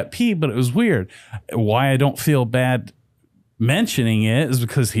wasn't a pet peeve, but it was weird. Why I don't feel bad mentioning it is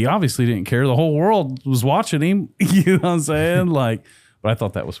because he obviously didn't care. The whole world was watching him. You know what I'm saying? Like, but I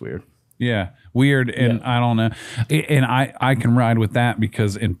thought that was weird. Yeah, weird, and I don't know, and I can ride with that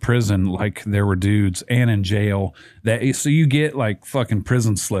because in prison, like there were dudes, and in jail that so you get like fucking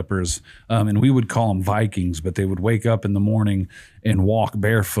prison slippers, and we would call them Vikings, but they would wake up in the morning and walk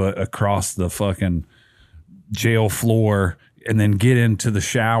barefoot across the fucking jail floor, and then get into the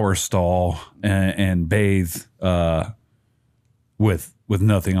shower stall and bathe with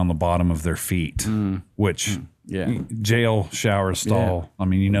nothing on the bottom of their feet, which. Yeah, jail shower stall. Yeah. I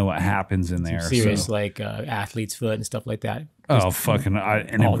mean, you know what happens in there. Serious, like athlete's foot and stuff like that. Oh, fucking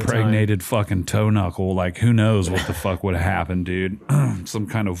an impregnated fucking toe knuckle. Like, who knows what the fuck would happen, dude? Some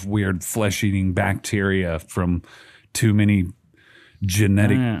kind of weird flesh-eating bacteria from too many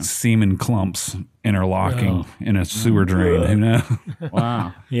genetic semen clumps interlocking in a sewer drain. Who knows?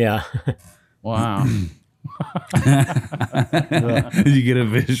 Wow. Yeah. Wow. You get a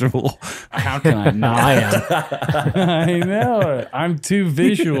visual. How can I not? I am. I know it. I'm too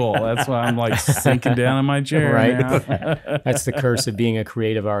visual. That's why I'm like sinking down in my chair. Right. Now. That's the curse of being a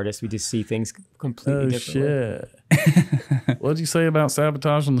creative artist. We just see things completely differently. Shit. What'd you say about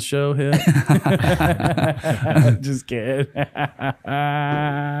sabotage on the show, Hit? Just kidding.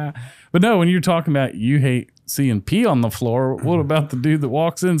 But no, when you're talking about you hate seeing pee on the floor, what about the dude that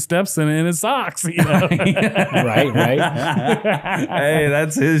walks in, steps in his socks? You know? Right. Hey,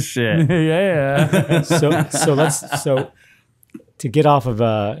 that's his shit. Yeah. So to get off of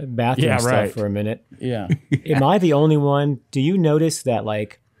bathroom stuff for a minute. Yeah. Am I the only one? Do you notice that,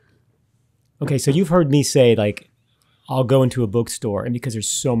 like, okay, so you've heard me say, like, I'll go into a bookstore and because there's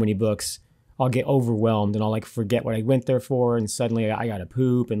so many books, I'll get overwhelmed and I'll like forget what I went there for, and suddenly I gotta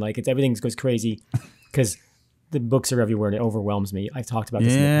poop and like everything goes crazy because the books are everywhere and it overwhelms me. I've talked about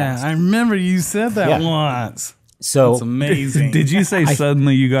this in the past. I remember you said that once. So it's amazing. Did you say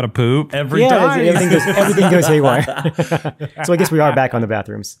suddenly you got to poop? Every time. Everything goes haywire. So I guess we are back on the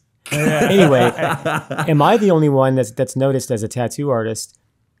bathrooms. Anyway, am I the only one that's noticed as a tattoo artist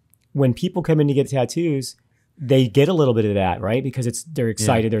when people come in to get tattoos, they get a little bit of that, right? Because they're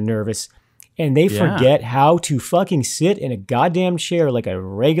excited, they're nervous. And they forget how to fucking sit in a goddamn chair like a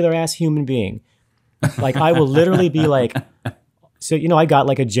regular ass human being. Like I will literally be like, so, you know, I got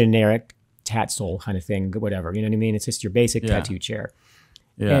like a generic tatsole kind of thing, whatever, you know what I mean? It's just your basic tattoo chair.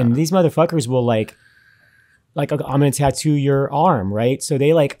 Yeah. And these motherfuckers will like like, I'm going to tattoo your arm, right? So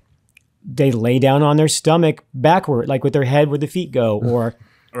they lay down on their stomach backward, like with their head where the feet go, or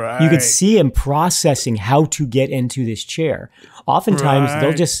you could see them processing how to get into this chair. Oftentimes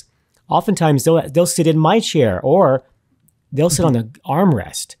they'll sit in my chair, or they'll sit on the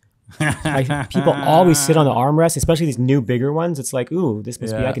armrest. Like, people always sit on the armrest, especially these new bigger ones. It's like, ooh, this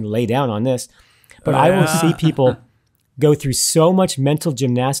must be, I can lay down on this. But I will see people go through so much mental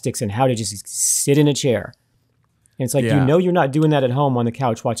gymnastics and how to just sit in a chair. And it's like, you're not doing that at home on the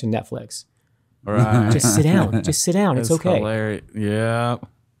couch watching Netflix. Right. Just sit down. Just sit down. It's okay. Hilarious. Yeah.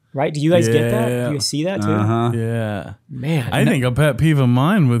 Right? Do you guys get that? Do you see that too? Yeah. Man. I think a pet peeve of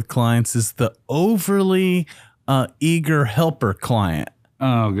mine with clients is the overly eager helper client.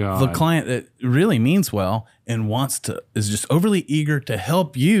 Oh God. The client that really means well and is just overly eager to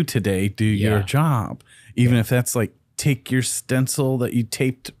help you today do your job. Even if that's like, take your stencil that you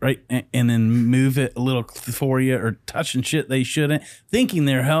taped, right, and then move it a little for you, or touching shit they shouldn't, thinking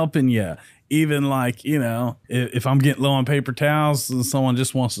they're helping you. Even like, if I'm getting low on paper towels and someone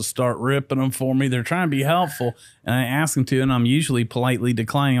just wants to start ripping them for me, they're trying to be helpful, and I ask them to, and I'm usually politely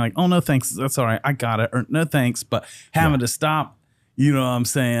declining, like, oh, no, thanks, that's all right, I got it, or no, thanks, but having to stop, you know what I'm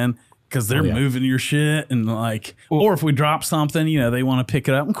saying? Because they're moving your shit, and like, or if we drop something, they want to pick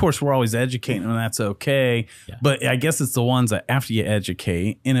it up. Of course, we're always educating them, and that's okay. Yeah. But I guess it's the ones that after you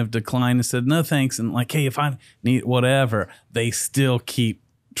educate and have declined and said no thanks, and like, hey, if I need whatever, they still keep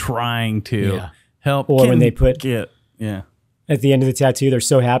trying to help. Or when they put at the end of the tattoo, they're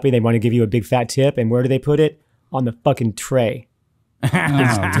so happy they want to give you a big fat tip, and where do they put it? On the fucking tray.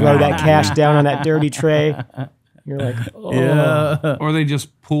 Throw that cash down on that dirty tray. You're like, oh. Yeah. Or they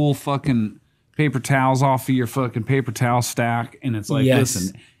just pull fucking paper towels off of your fucking paper towel stack, and it's like,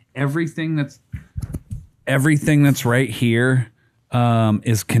 listen, everything that's right here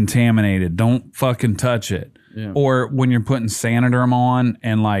is contaminated. Don't fucking touch it. Yeah. Or when you're putting Sanoderm on,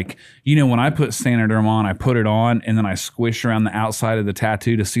 and like, when I put Sanoderm on, I put it on and then I squish around the outside of the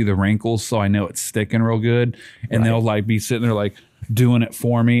tattoo to see the wrinkles, so I know it's sticking real good. And they'll like be sitting there like doing it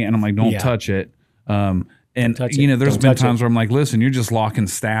for me, and I'm like, don't touch it. And there's been times where I'm like, listen, you're just locking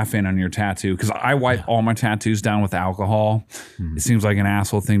staph in on your tattoo, because I wipe all my tattoos down with alcohol. It seems like an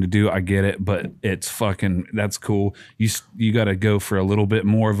asshole thing to do. I get it, but it's fucking, that's cool. You got to go for a little bit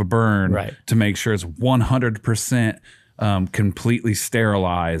more of a burn to make sure it's 100% completely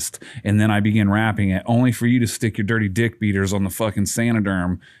sterilized. And then I begin wrapping it, only for you to stick your dirty dick beaters on the fucking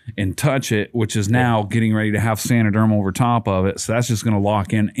Sanoderm and touch it, which is now getting ready to have Sanoderm over top of it. So that's just going to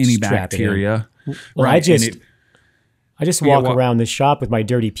lock in any bacteria. Well, I just walk around the shop with my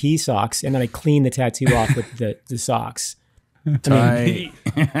dirty pee socks, and then I clean the tattoo off with the socks. You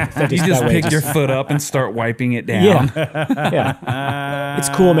just pick your foot up and start wiping it down. Yeah. It's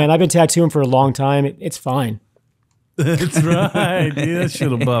cool, man. I've been tattooing for a long time. It's fine. That's right. Dude, that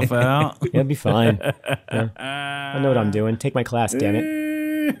should have buff out. Yeah, it'll be fine. Yeah. I know what I'm doing. Take my class, damn it.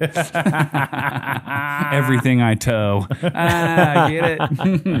 Everything I tow. Get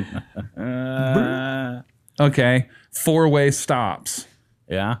it? Okay. 4-way stops.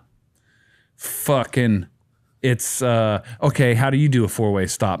 Yeah. Fucking, it's okay. How do you do a 4-way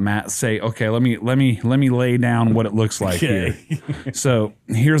stop, Matt? Say, okay, let me lay down what it looks like here. So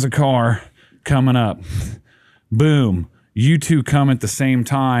here's a car coming up. Boom. You two come at the same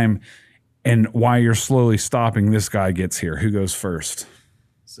time, and while you're slowly stopping, this guy gets here. Who goes first?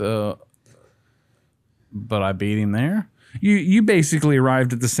 So, but I beat him there. You basically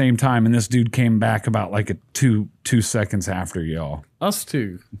arrived at the same time, and this dude came back about like a two seconds after y'all. Us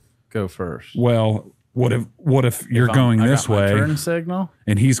two go first. Well, what if you're going this way? Turn signal,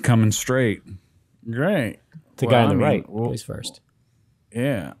 and he's coming straight. Great. The guy on the right goes first.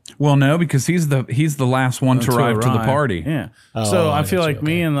 Yeah. Well, no, because he's the last one to arrive to the party. Yeah. So I feel like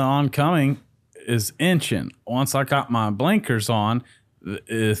me and the oncoming is inching. Once I got my blinkers on,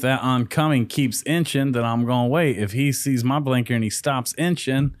 if that oncoming keeps inching, then I'm going to wait. If he sees my blinker and he stops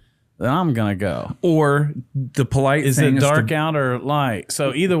inching, then I'm going to go. Or the polite is thing it dark out or light?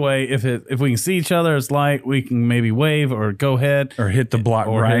 So either way, if we can see each other as light, we can maybe wave or go ahead. Or hit the block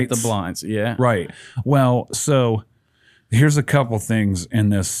hit the blinds. Yeah. Right. Well, so here's a couple things in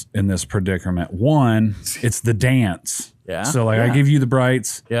this predicament. One, it's the dance. Yeah. So like I give you the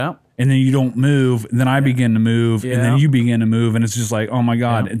brights. Yeah. And then you don't move, and then I begin to move, and then you begin to move, and it's just like, oh my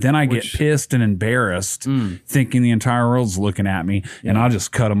God. And then I get pissed and embarrassed, thinking the entire world's looking at me, and I'll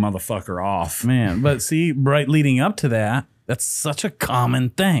just cut a motherfucker off. Man, but see, right leading up to that, that's such a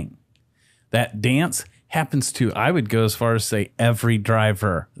common thing. That dance happens to, I would go as far as say, every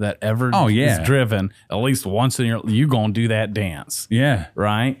driver that ever is driven, at least once in your, you gonna do that dance. Yeah.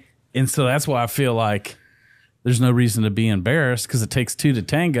 Right? And so that's why I feel like there's no reason to be embarrassed because it takes two to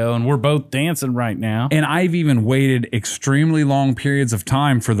tango, and we're both dancing right now. And I've even waited extremely long periods of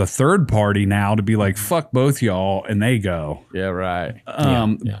time for the third party now to be like, fuck both y'all, and they go. Yeah, right.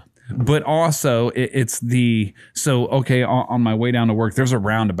 Yeah. But also, it's okay, on my way down to work, there's a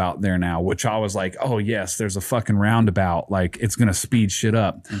roundabout there now, which I was like, oh, yes, there's a fucking roundabout. Like, it's going to speed shit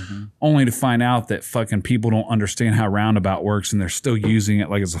up. Only to find out that fucking people don't understand how roundabout works, and they're still using it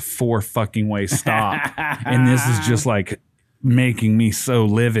like it's a 4 fucking way stop. And this is just like making me so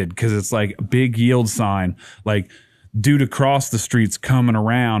livid because it's like a big yield sign, like, dude across the street's coming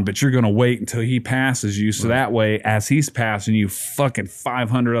around, but you're going to wait until he passes you. So that way, as he's passing you, fucking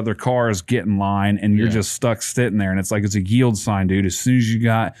 500 other cars get in line and you're just stuck sitting there. And it's like, it's a yield sign, dude. As soon as you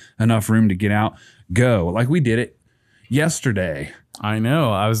got enough room to get out, go. Like we did it yesterday. I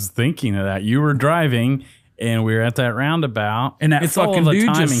know. I was thinking of that. You were driving and we were at that roundabout. And that it's all fucking the dude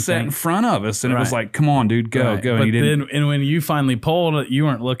timing just sat thing. in front of us. And it was like, come on, dude, go, go. But And he didn't. then, when you finally pulled it, you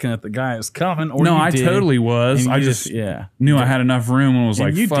weren't looking at the guy who's coming. Or No, you I did, totally was. and I you just knew I had enough room and was And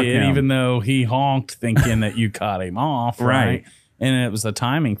like, you fuck did, him. even though he honked thinking that you cut him off. Right. And it was a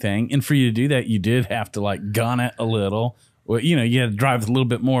timing thing. And for you to do that, you did have to like gun it a little. Well, you know, you had to drive with a little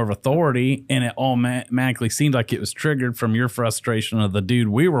bit more of authority, and it automatically seemed like it was triggered from your frustration of the dude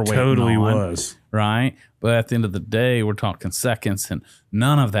we were waiting Totally on. was. Right. But at the end of the day, we're talking seconds, and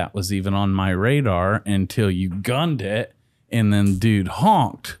none of that was even on my radar until you gunned it, and then dude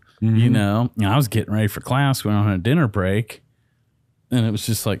honked. You know, and I was getting ready for class. We were on a dinner break, and it was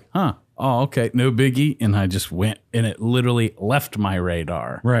just like, oh, okay, no biggie. And I just went, and it literally left my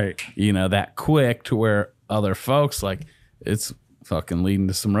radar. Right. You know, that quick to where other folks, like, it's fucking leading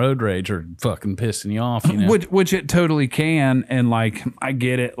to some road rage or fucking pissing you off, you know? Which it totally can, and like I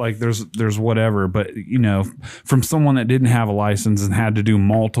get it, like there's whatever, but you know, from someone that didn't have a license and had to do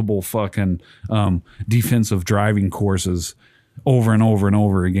multiple fucking defensive driving courses over and over and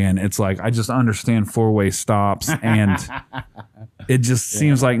over again, it's like I just understand 4-way stops, and it just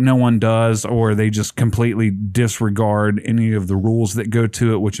seems like no one does, or they just completely disregard any of the rules that go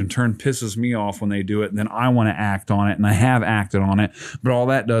to it, which in turn pisses me off when they do it. And then I want to act on it, and I have acted on it, but all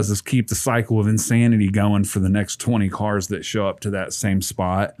that does is keep the cycle of insanity going for the next 20 cars that show up to that same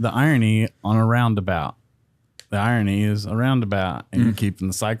spot. The irony on a roundabout. The irony is a roundabout, and you're keeping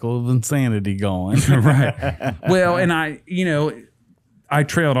the cycle of insanity going. Right. Well, and I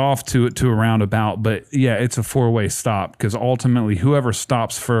trailed off to a roundabout, but yeah, it's a 4-way stop, because ultimately whoever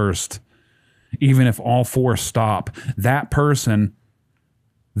stops first, even if all 4 stop, that person,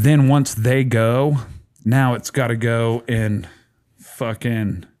 then once they go, now it's got to go in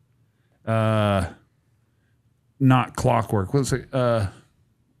fucking not clockwork. What's it?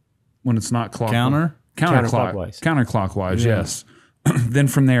 When it's not clockwork. Counterclockwise, yes. Then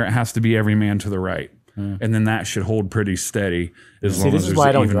from there, it has to be every man to the right. And then that should hold pretty steady as long as this is there's why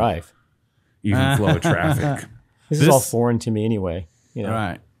I don't even, drive. even flow of traffic. This is all foreign to me anyway. You know?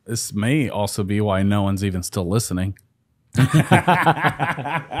 Right. This may also be why no one's even still listening. I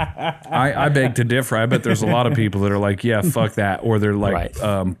beg to differ. I bet there's a lot of people that are like, yeah, fuck that. Or they're like, Right.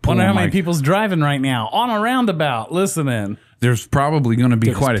 pulling Wonder how many like, people's driving right now on a roundabout listening. there's probably going to be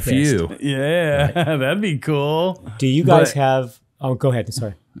They're quite a just few. Yeah, that'd be cool. Do you guys But- have? Oh, go ahead.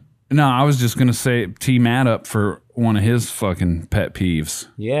 Sorry. No, I was just going to say tee Matt up for one of his fucking pet peeves.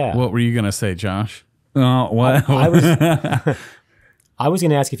 Yeah. What were you going to say, Josh? Oh, what? I was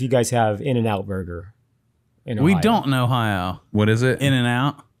going to ask if you guys have In-N-Out Burger. In We Ohio. don't know how. What is it? In and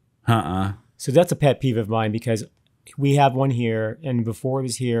out. So that's a pet peeve of mine, because we have one here, and before it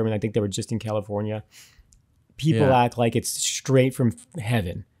was here, and I think they were just in California, people Yeah. act like it's straight from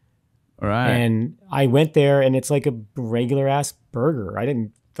heaven. All right. And I went there, and it's like a regular ass burger. I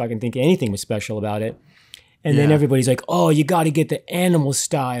didn't fucking think anything was special about it. And then Yeah. everybody's like, "Oh, you got to get the animal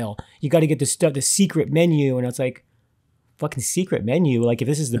style. You got to get the secret menu." And I was like, "Fucking secret menu? Like, if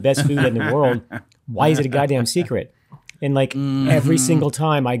this is the best food in the world, why is it a goddamn secret?" And like every single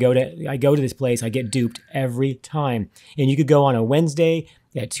time I go to this place, I get duped every time. And you could go on a Wednesday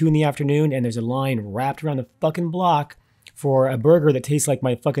at 2 p.m, and there's a line wrapped around the fucking block for a burger that tastes like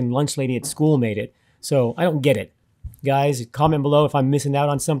my fucking lunch lady at school made it. So I don't get it. Guys, comment below if I'm missing out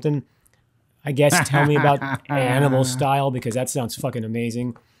on something. I guess tell me about animal style, because that sounds fucking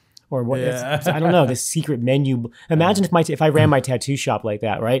amazing. Or what? I don't know. This secret menu. Imagine if I ran my tattoo shop like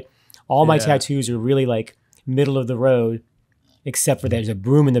that, right? All my tattoos are really like middle of the road, except for there's a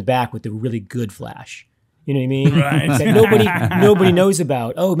broom in the back with the really good flash. You know what I mean? Right. That nobody knows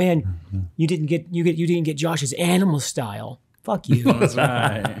about. Oh man, you didn't get Josh's animal style. Fuck you. That's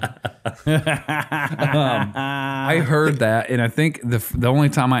right. I heard that, and I think the only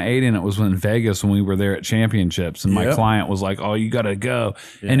time I ate in it was in Vegas when we were there at championships, and my Yep. client was like, "Oh, you got to go,"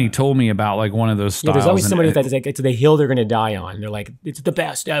 and he told me about like one of those styles. Yeah, there's always and somebody that's like, it's the hill they're going to die on. They're like, it's the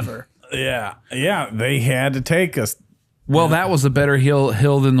best ever. Yeah. They had to take us. well, that was a better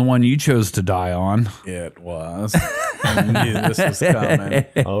hill than the one you chose to die on. It was. I knew this was coming.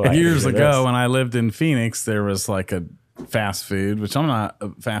 All right, Years look at ago, this. when I lived in Phoenix, there was like a fast food, which I'm not a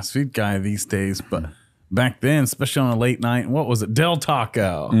fast food guy these days, but back then, especially on a late night, what was it? Del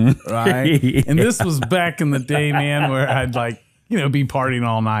Taco, right? Yeah. And this was back in the day, man, where I'd like, be partying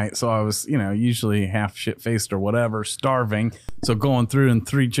all night. So I was, usually half shit faced or whatever, starving. So going through and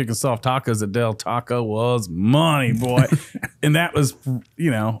 3 chicken soft tacos at Del Taco was money, boy. And that was,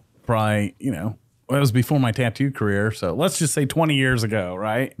 probably, it was before my tattoo career. So let's just say 20 years ago,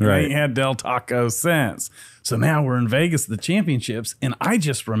 right? Right. I ain't had Del Taco since. So now we're in Vegas at the championships. And I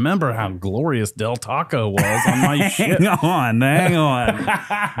just remember how glorious Del Taco was on my shit. Hang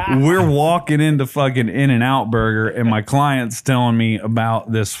on. We're walking into fucking In-N-Out Burger, and my client's telling me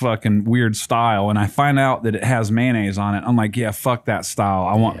about this fucking weird style, and I find out that it has mayonnaise on it. I'm like, yeah, fuck that style.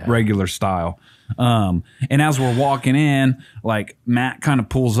 I want regular style. And as we're walking in, like Matt kind of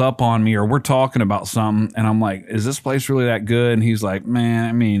pulls up on me, or we're talking about something, and I'm like, is this place really that good? And he's like, man,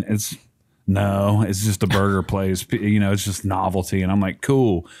 I mean, it's just a burger place. It's just novelty. And I'm like,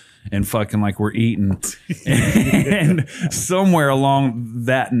 cool. And fucking like we're eating. And somewhere along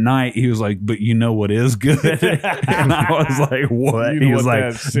that night, he was like, but you know what is good? And I was like, what? You know He was what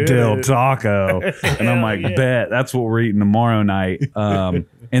like, that shit Del is. Taco. And I'm like, bet. That's what we're eating tomorrow night.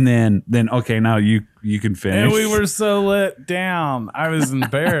 And then okay, now you can finish. And we were so let down. I was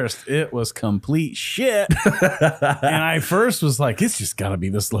embarrassed. It was complete shit. And I first was like, it's just got to be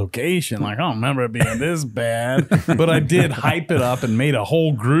this location. Like, I don't remember it being this bad. But I did hype it up and made a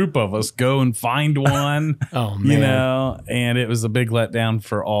whole group of us go and find one. Oh, man. And it was a big letdown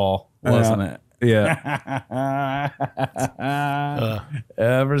for all, wasn't it? Yeah.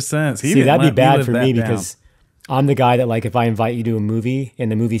 Ever since. He See, didn't that'd be let bad live for that me down. because I'm the guy that, like, if I invite you to a movie and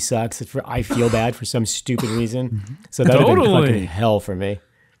the movie sucks, I feel bad for some stupid reason. So that would have been Totally. fucking hell for me.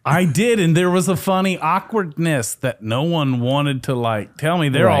 I did, and there was a funny awkwardness that no one wanted to like tell me.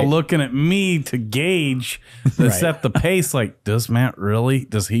 They're all Right. looking at me to gauge, to Right. set the pace. Like, does Matt really?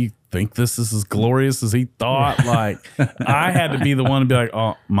 Does he think this is as glorious as he thought? Like, I had to be the one to be like,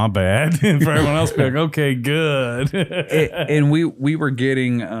 "Oh, my bad," and for everyone else to be like, "Okay, good." And we were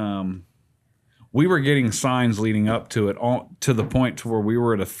getting signs leading up to it, all to the point to where we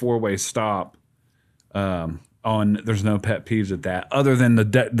were at a 4-way stop. On there's no pet peeves at that, other than the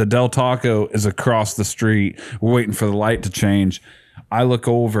Del Taco is across the street. We're waiting for the light to change. I look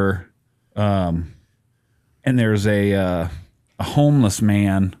over, and there's a homeless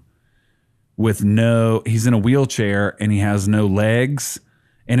man with he's in a wheelchair and he has no legs,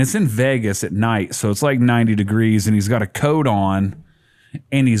 and it's in Vegas at night, so it's like 90 degrees, and he's got a coat on,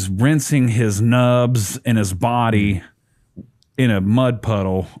 and he's rinsing his nubs and his body in a mud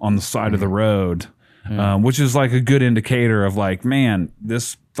puddle on the side of the road. Which is like a good indicator of like, man,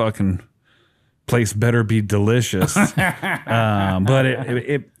 this fucking place better be delicious. But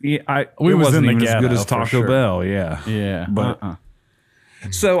it We was wasn't in the even as good ghetto, as for Taco sure. Bell. Yeah. Yeah, But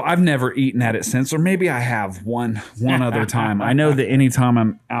so I've never eaten at it since, or maybe I have one other time. I know that anytime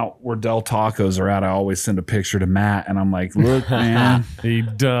I'm out where Del Tacos are at, I always send a picture to Matt, and I'm like, look, man. he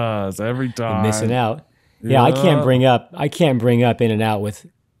does every time. You're missing out. Yeah, I can't bring up In-N-Out with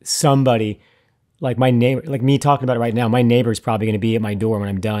somebody like my neighbor, like me talking about it right now. My neighbor's probably going to be at my door when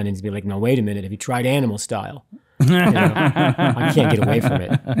I'm done and he's be like, no, wait a minute. Have you tried animal style? I can't get away from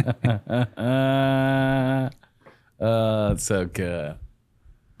it. It's so good.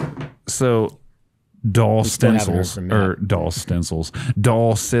 So doll still haven't heard stencils from or Matt.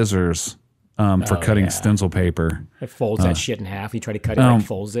 doll scissors for cutting stencil paper. It folds that shit in half. You try to cut it, it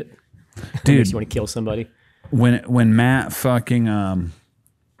folds it. Dude, Makes you want to kill somebody. when Matt fucking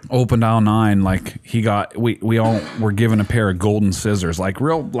opened aisle 9, like we all were given a pair of golden scissors, like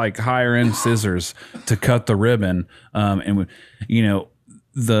real like higher end scissors to cut the ribbon. And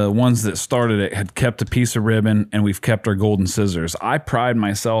the ones that started it had kept a piece of ribbon, and we've kept our golden scissors. I pride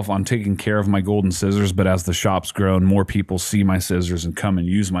myself on taking care of my golden scissors, but as the shop's grown, more people see my scissors and come and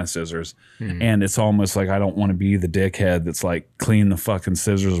use my scissors. And it's almost like I don't want to be the dickhead that's like, clean the fucking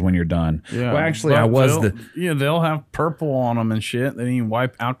scissors when you're done. Yeah. Well, actually, But I was they'll have purple on them and shit. They didn't even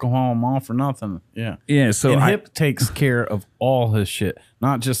wipe alcohol them off or nothing. Yeah. Yeah. So And Hip takes care of all his shit,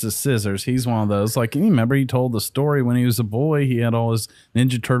 not just his scissors. He's one of those. Like, you remember he told the story when he was a boy. He had all his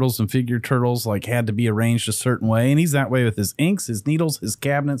Ninja Turtles and figure turtles, like, had to be arranged a certain way. And he's that way with his inks, his needles, his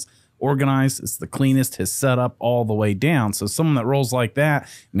cabinets, organized. It's the cleanest, his setup all the way down. So someone that rolls like that,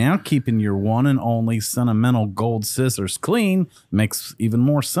 now keeping your one and only sentimental gold scissors clean makes even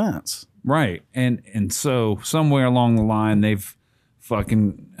more sense. right. And so somewhere along the line, they've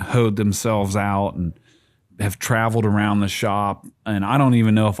fucking hoed themselves out and have traveled around the shop. And I don't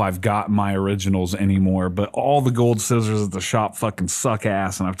even know if I've got my originals anymore, but all the gold scissors at the shop fucking suck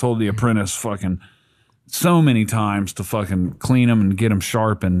ass. And I've told the apprentice fucking so many times to fucking clean them and get them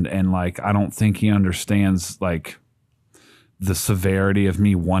sharpened. And like, I don't think he understands like the severity of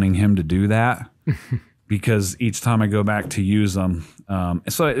me wanting him to do that because each time I go back to use them,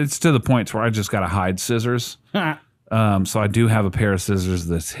 so it's to the point where I just got to hide scissors. So I do have a pair of scissors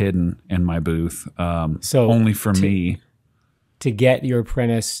that's hidden in my booth, So only for me. To get your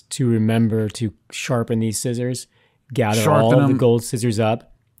apprentice to remember to sharpen these scissors, gather Sharpen all the them. gold scissors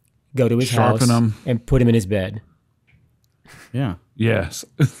up, go to his Sharpen house, them. and put him in his bed. Yeah. Yes.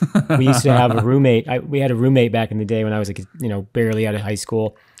 We used to have a roommate. We had a roommate back in the day when I was, barely out of high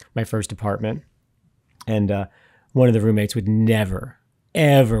school, my first apartment. And one of the roommates would never,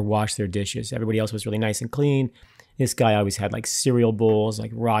 ever wash their dishes. Everybody else was really nice and clean. This guy always had like cereal bowls,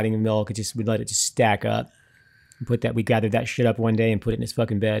 like rotting milk. We'd let it just stack up. We gathered that shit up one day and put it in his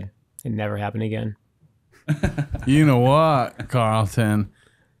fucking bed. It never happened again. You know what, Carlton?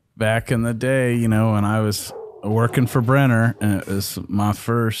 Back in the day, when I was working for Brenner, and it was my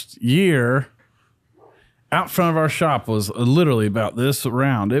first year, out front of our shop was literally about this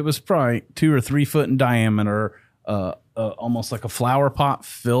round. It was probably 2 or 3 foot in diameter, almost like a flower pot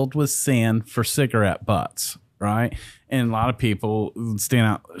filled with sand for cigarette butts, right? And a lot of people would stand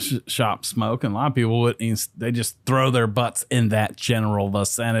out shop smoke, and a lot of people they just throw their butts in that general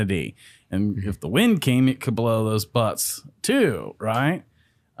vicinity. And if the wind came, it could blow those butts too, right?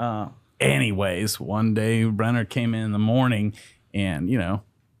 Anyways, one day Brenner came in the morning and,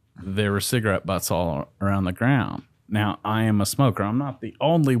 there were cigarette butts all around the ground. Now, I am a smoker. I'm not the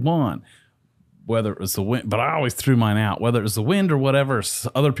only one, whether it was the wind, but I always threw mine out, whether it was the wind or whatever.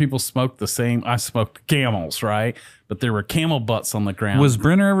 Other people smoked the same. I smoked Camels, right? But there were camel butts on the ground. Was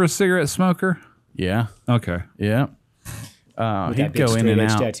Brenner ever a cigarette smoker? Yeah. Okay. Yeah. With that He'd big go in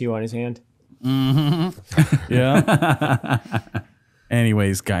and straight-edge out. tattoo on his hand. Yeah.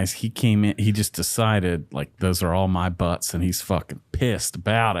 Anyways, guys, he came in. He just decided, like, those are all my butts, and he's fucking pissed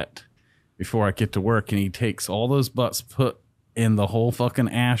about it before I get to work. And he takes all those butts, put in the whole fucking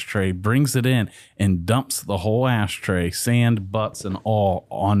ashtray, brings it in, and dumps the whole ashtray, sand, butts, and all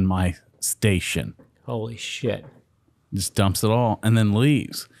on my station. Holy shit. Just dumps it all and then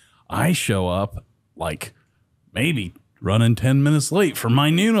leaves. I show up, like, maybe running 10 minutes late for my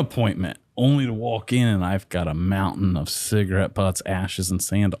noon appointment, only to walk in and I've got a mountain of cigarette butts, ashes, and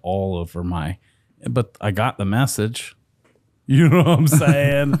sand all over but I got the message, you know what I'm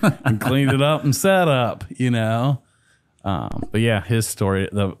saying? And cleaned it up and set up, But yeah, his story,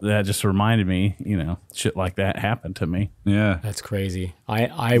 that just reminded me, shit like that happened to me. Yeah. That's crazy.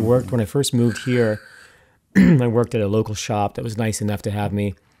 I worked, when I first moved here, I worked at a local shop that was nice enough to have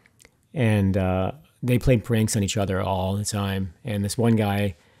me. And they played pranks on each other all the time. And this one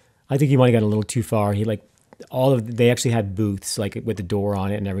guy, I think he might have gotten a little too far. They actually had booths, like with the door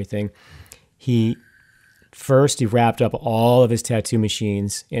on it and everything. He wrapped up all of his tattoo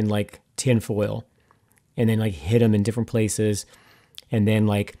machines in like tin foil and then like hid them in different places. And then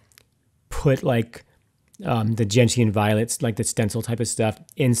like put like the gentian violets, like the stencil type of stuff,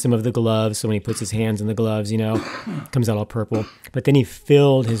 in some of the gloves. So when he puts his hands in the gloves, comes out all purple. But then he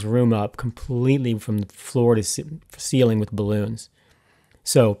filled his room up completely from the floor to ceiling with balloons.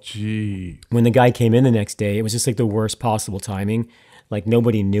 So when the guy came in the next day, it was just like the worst possible timing. Like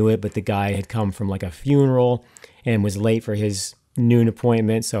nobody knew it, but the guy had come from like a funeral and was late for his noon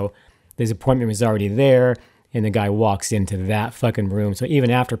appointment. So his appointment was already there, and the guy walks into that fucking room. So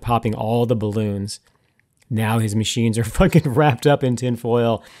even after popping all the balloons, now his machines are fucking wrapped up in tin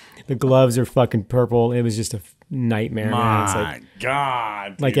foil. The gloves are fucking purple. It was just a nightmare, man. It's My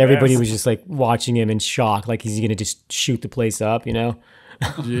God. like dude, everybody was just like watching him in shock. Like he's going to just shoot the place up,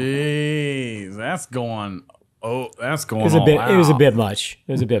 Jeez, that's going. It was a bit. out. It was a bit much.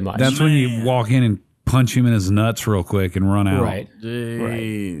 It was a bit much. That's when you walk in and punch him in his nuts real quick and run out. right.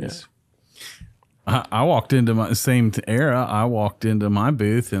 Jeez. Right. I walked into my same era. I walked into my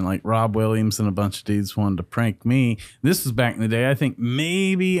booth and like Rob Williams and a bunch of dudes wanted to prank me. This was back in the day. I think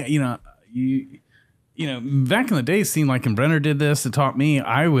maybe back in the day, it seemed like when Brenner did this to taught me,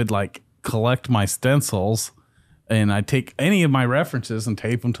 I would like collect my stencils and I take any of my references and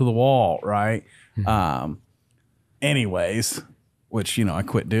tape them to the wall, right? Anyways, which, you know, I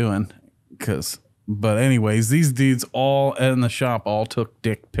quit doing but anyways, these dudes all in the shop all took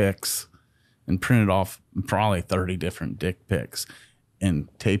dick pics and printed off probably 30 different dick pics and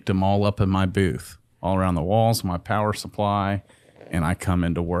taped them all up in my booth, all around the walls, my power supply. And I come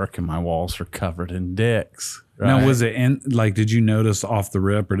into work and my walls are covered in dicks. Right? Now, was it did you notice off the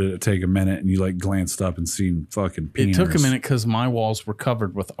rip, or did it take a minute and you like glanced up and seen fucking penis? It took a minute because my walls were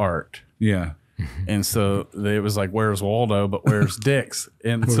covered with art. Yeah. And so it was like, where's Waldo, but where's Dix?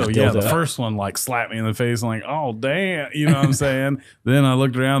 And Where's so, yeah, Dildo? the first one like slapped me in the face. I'm like, oh, damn. You know what I'm saying? Then I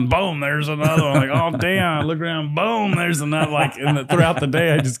looked around, boom, there's another one. Like, oh, damn. I looked around, boom, there's another. Like, throughout the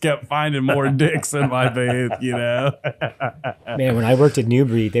day, I just kept finding more dicks in my booth, you know? Man, when I worked at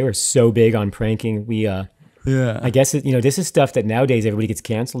Newbury, they were so big on pranking. Yeah. I guess, this is stuff that nowadays everybody gets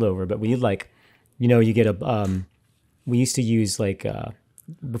canceled over, but we you get we used to use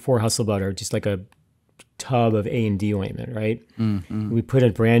before Hustle Butter, just like a tub of A&D ointment, right? Mm-hmm. We put a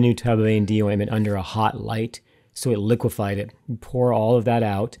brand new tub of A&D ointment under a hot light so it liquefied it. We pour all of that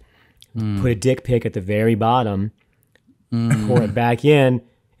out, put a dick pic at the very bottom, pour it back in,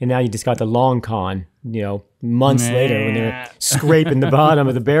 and now you just got the long con, months later when they're scraping the bottom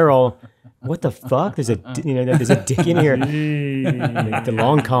of the barrel. What the fuck? There's a dick in here. The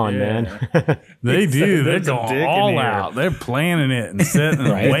long con, man. They do. They're going all out. They're planning it and sitting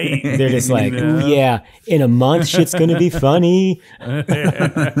and waiting. They're just like, ooh, yeah, in a month, shit's going to be funny.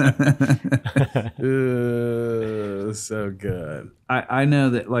 So good. I know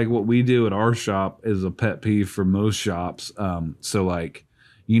that like what we do at our shop is a pet peeve for most shops. So like,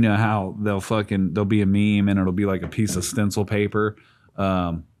 you know how there'll be a meme and it'll be like a piece of stencil paper.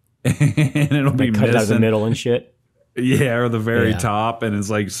 And it'll be cut it out of the middle and shit. Yeah, or the very top, and it's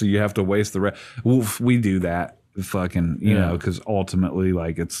like, so you have to waste the rest. We do that, fucking, because ultimately,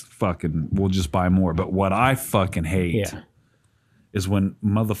 like, it's fucking, we'll just buy more. But what I fucking hate is when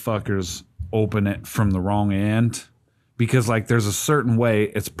motherfuckers open it from the wrong end, because like there's a certain way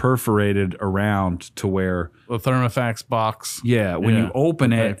it's perforated around to where the thermofax box. Yeah, when you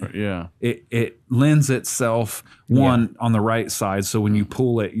open it, it lends itself on the right side. So when you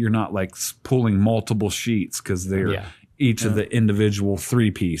pull it, you're not like pulling multiple sheets because they're each of the individual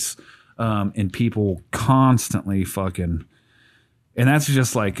 3-piece. And people constantly fucking. And that's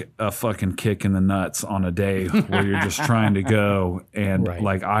just like a fucking kick in the nuts on a day where you're just trying to go. And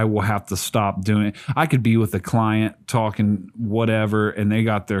like, I will have to stop doing it. I could be with a client talking whatever, and they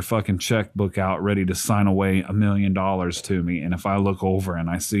got their fucking checkbook out ready to sign away $1 million to me. And if I look over and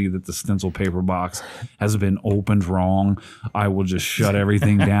I see that the stencil paper box has been opened wrong, I will just shut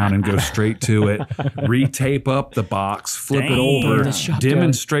everything down and go straight to it, retape up the box, flip it over,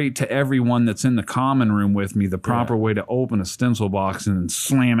 demonstrate to everyone that's in the common room with me the proper way to open a stencil box, and then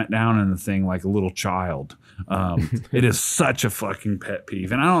slam it down in the thing like a little child. It is such a fucking pet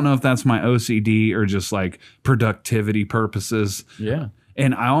peeve. And I don't know if that's my OCD or just like productivity purposes. Yeah.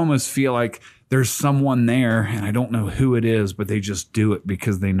 And I almost feel like there's someone there, and I don't know who it is, but they just do it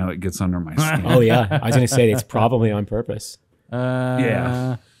because they know it gets under my skin. Oh, yeah. I was going to say it's probably on purpose.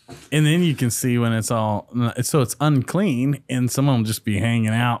 Yeah. And then you can see when it's unclean, and some of them just be hanging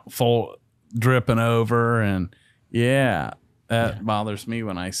out full, dripping over, and that bothers me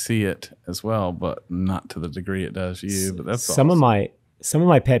when I see it as well, but not to the degree it does you. But that's some of my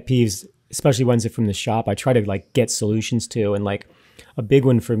pet peeves, especially ones from the shop, I try to like get solutions to. And like a big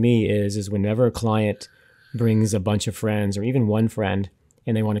one for me is whenever a client brings a bunch of friends or even one friend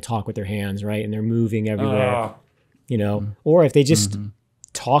and they want to talk with their hands, right? And they're moving everywhere, or if they just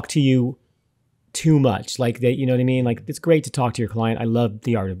talk to you too much, like they, you know what I mean? Like, it's great to talk to your client. I love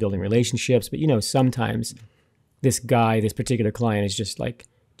the art of building relationships, but sometimes this particular client is just like,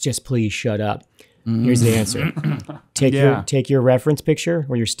 just please shut up. Here's the answer. Take your reference picture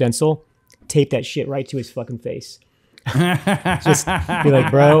or your stencil, tape that shit right to his fucking face. Just be like,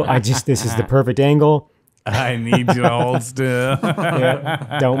 bro, this is the perfect angle. I need you to hold still.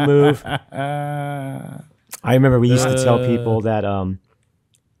 Don't move. I remember we used to tell people that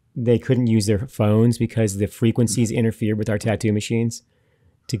they couldn't use their phones because the frequencies interfered with our tattoo machines.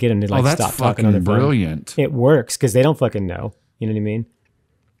 To get them to like stop talking on their phone. Brilliant. It works because they don't fucking know. You know what I mean?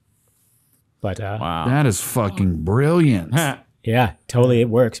 But wow, that is fucking brilliant. Yeah, totally, it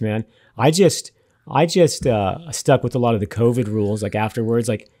works, man. I just stuck with a lot of the COVID rules. Like afterwards,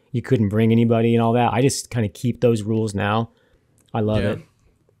 like you couldn't bring anybody and all that. I just kind of keep those rules now. I love it.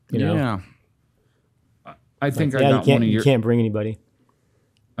 You know? I think like, I got one of your. You can't bring anybody.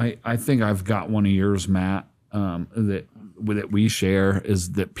 I think I've got one of yours, Matt. That that we share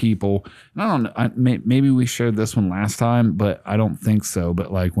is that people, and I don't know, maybe we shared this one last time, but I don't think so.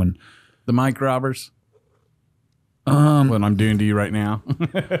 But like when The mic robbers. What I'm doing to you right now.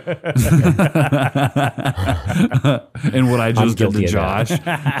 and what I just did to guilty of Josh.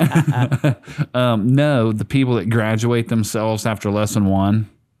 No, the people that graduate themselves after lesson 1.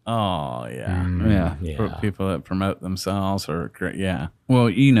 Oh, yeah. Yeah. For people that promote themselves or great. Yeah. Well,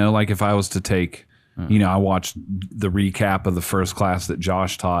 you know, like if I was to take, you know, I watched the recap of the first class that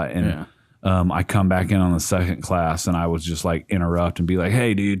Josh taught, and I come back in on the second class, and I was just like interrupt and be like,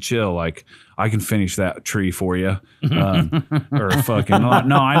 "Hey, dude, chill. Like, I can finish that tree for you." Or fucking no,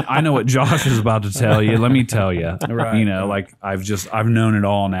 I know what Josh is about to tell you. Let me tell you. Right. You know, like I've known it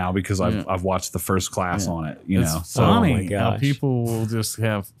all now because I've watched the first class on it. You know, It's funny Oh my how gosh. people will just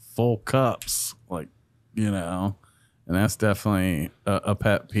have full cups, like, you know, and that's definitely a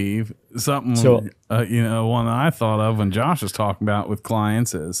pet peeve. Something, So- you know, one that I thought of when Josh was talking about with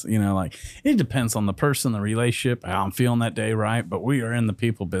clients is, you know, like it depends on the person, the relationship, how I'm feeling that day, right? But we are in the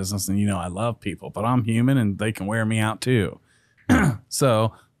people business, and, you know, I love people, but I'm human and they can wear me out too.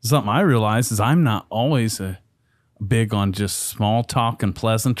 So something I realize is I'm not always big on just small talk and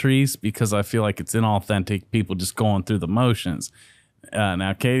pleasantries because I feel like it's inauthentic, people just going through the motions.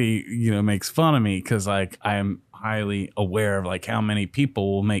 Now Katie, you know, makes fun of me because like I am highly aware of like how many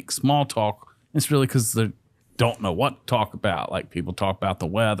people will make small talk. It's really because they don't know what to talk about. Like people talk about the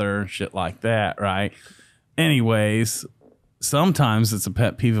weather, shit like that, right? Anyways, sometimes it's a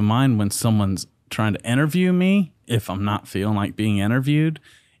pet peeve of mine when someone's trying to interview me if I'm not feeling like being interviewed.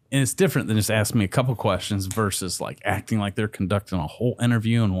 And it's different than just asking me a couple questions versus like acting like they're conducting a whole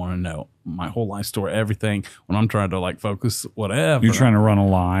interview and want to know my whole life story, everything, when I'm trying to like focus, whatever. you're trying to run a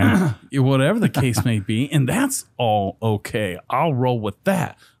line. Whatever the case may be. And that's all okay. I'll roll with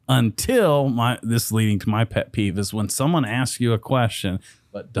that until this leading to my pet peeve is when someone asks you a question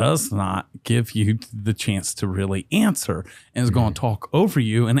but does not give you the chance to really answer and is going to talk over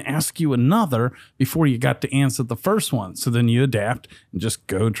you and ask you another before you got to answer the first one. So then you adapt and just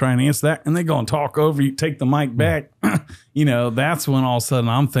go try and answer that, and they go and talk over you, take the mic back. You know, that's when all of a sudden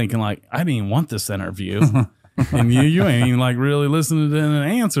I'm thinking like, I didn't even want this interview. And you ain't even like really listening to it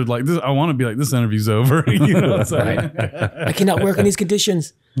and answered like this. I want to be like, this interview's over. You know what I'm saying? I cannot work in these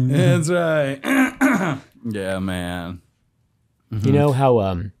conditions. That's right. Yeah, man. You know how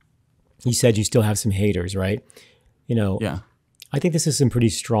you said you still have some haters, right? You know, Yeah. I think this is some pretty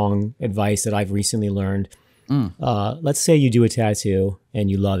strong advice that I've recently learned. Let's say you do a tattoo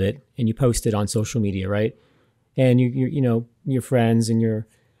and you love it and you post it on social media, right? And you know, your friends and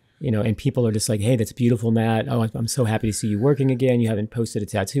and people are just like, "Hey, that's beautiful, Matt. Oh, I'm so happy to see you working again. You haven't posted a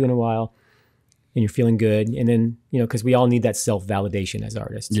tattoo in a while and you're feeling good." And then, you know, because we all need that self-validation as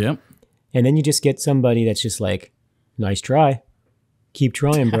artists. Yep. And then you just get somebody that's just like, "Nice try. Keep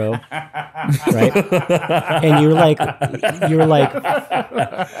trying, bro." Right? And you're like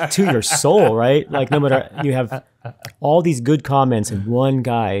to your soul, right? Like no matter, you have all these good comments and one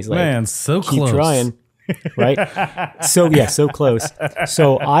guy is like, Man, so keep close. trying. Right? So yeah, so close.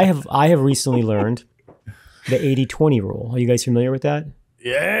 So I have recently learned the 80-20 rule. Are you guys familiar with that?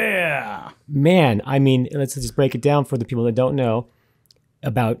 Yeah. Man, I mean, let's just break it down for the people that don't know.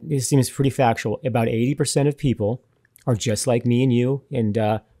 It seems pretty factual. About 80% of people are just like me and you, and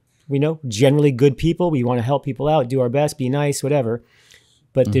we know generally good people. We want to help people out, do our best, be nice, whatever.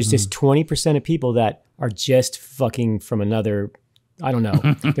 But there's just 20% of people that are just fucking from another, I don't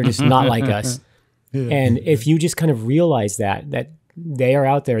know. They're just not like us. And if you just kind of realize that they are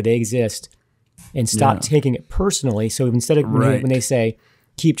out there, they exist, and stop taking it personally. So instead of when they say,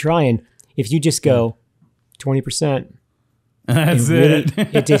 keep trying, if you just go 20%, That's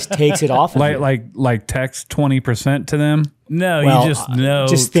it just takes it off of you. like text 20% to them. No, Well, you just know.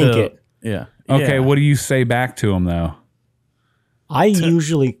 just think it. Yeah. Okay, Yeah. what do you say back to them though? I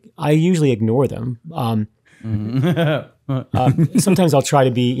usually ignore them. Sometimes I'll try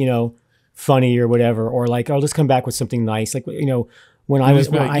to be, you know, funny or whatever, or like I'll just come back with something nice. Like, you know, when I was,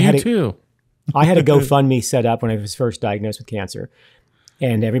 Just be like, I you had too. I had a GoFundMe set up when I was first diagnosed with cancer,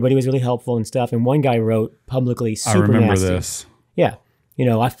 and everybody was really helpful and stuff. And one guy wrote publicly, super I remember nasty. this. Yeah. You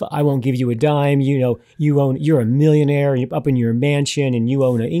know, I won't give you a dime. You know, you're a millionaire, you're up in your mansion, and you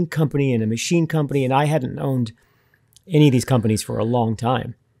own an ink company and a machine company. And I hadn't owned any of these companies for a long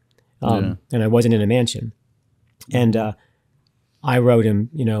time. And I wasn't in a mansion. And I wrote him,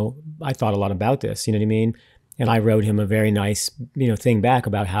 you know, I thought a lot about this, you know what I mean? And I wrote him a very nice, you know, thing back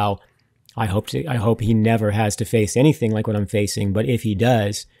about how I hope he never has to face anything like what I'm facing. But if he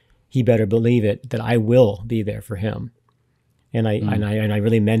does, he better believe it, that I will be there for him. And I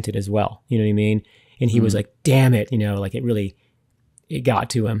really meant it as well. You know what I mean? And he was like, damn it, like it got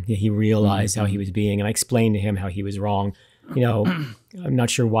to him. He realized how he was being. And I explained to him how he was wrong. I'm not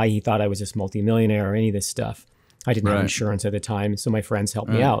sure why he thought I was this multimillionaire or any of this stuff. I didn't have insurance at the time. So my friends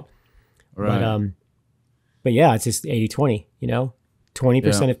helped me out. Right. But yeah, it's just 80-20,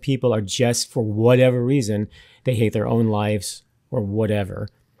 20% of people are just, for whatever reason, they hate their own lives or whatever.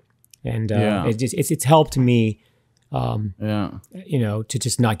 And it's helped me, to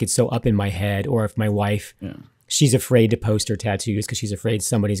just not get so up in my head. Or if my wife, she's afraid to post her tattoos because she's afraid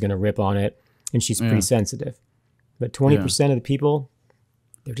somebody's going to rip on it, and she's pretty sensitive. But 20% of the people,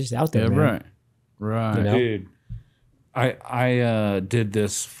 they're just out there, man. Right. Dude, I did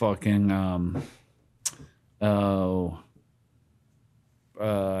this fucking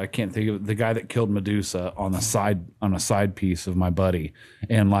I can't think of the guy that killed Medusa on a side piece of my buddy,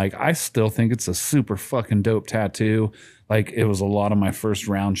 and like I still think it's a super fucking dope tattoo. Like it was a lot of my first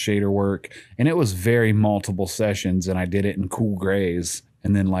round shader work, and it was very multiple sessions, and I did it in cool grays,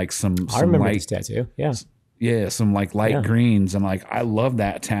 and then like some I remember light, this tattoo. Yeah. Yeah, some like light greens, and like I love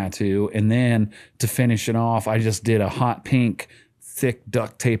that tattoo. And then to finish it off, I just did a hot pink, thick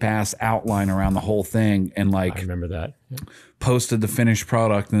duct tape ass outline around the whole thing, and like I remember that. Yeah. Posted the finished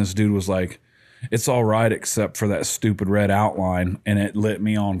product, and this dude was like, "It's all right except for that stupid red outline," and it lit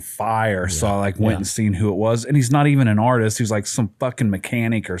me on fire. So I like went and seen who it was, and he's not even an artist. He's like some fucking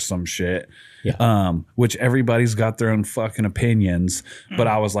mechanic or some shit. Yeah. Which everybody's got their own fucking opinions, but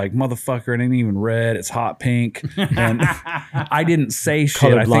I was like, motherfucker, it ain't even red, it's hot pink. And I didn't say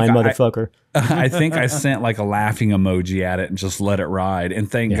shit. Colorblind motherfucker. I think I sent like a laughing emoji at it and just let it ride. And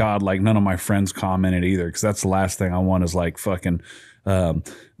thank God, like none of my friends commented either, because that's the last thing I want is like fucking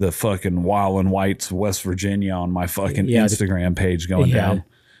the fucking Wild and Whites of West Virginia on my fucking Instagram page going down.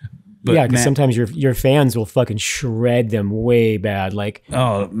 But because sometimes your fans will fucking shred them way bad. Like,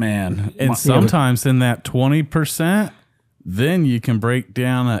 oh man. And sometimes in that 20%, then you can break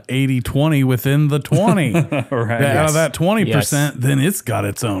down a 80-20 within the 20. Right. Out of that 20%, then it's got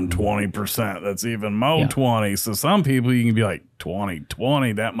its own 20% that's even more 20. So some people you can be like,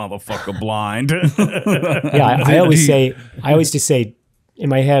 20-20, that motherfucker blind. I always just say in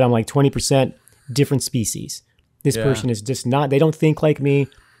my head, I'm like 20% different species. This person is just not, they don't think like me.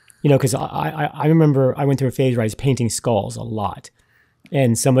 Because I remember I went through a phase where I was painting skulls a lot,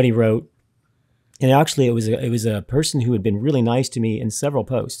 and somebody wrote, and actually it was a person who had been really nice to me in several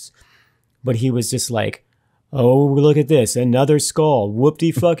posts, but he was just like, "Oh, look at this, another skull,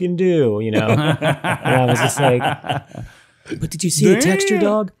 whoop-de fucking do," And I was just like, "But did you see the texture,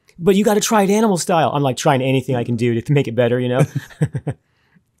 dog? But you got to try it animal style." I'm like trying anything I can do to make it better,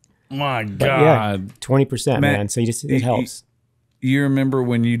 My God, 20%, man. So it helps. You remember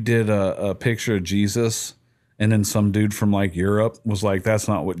when you did a picture of Jesus, and then some dude from like Europe was like, "That's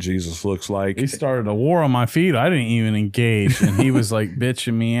not what Jesus looks like." He started a war on my feet. I didn't even engage, and he was like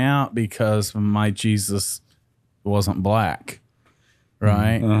bitching me out because my Jesus wasn't black,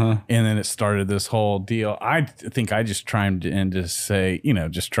 right? And then it started this whole deal. I think I just tried to say,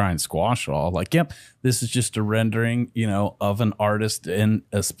 just try and squash it all. Like, yep, this is just a rendering, of an artist in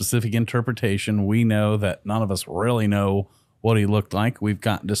a specific interpretation. We know that none of us really know what he looked like. We've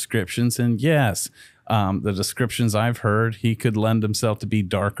got descriptions, and yes, the descriptions I've heard, he could lend himself to be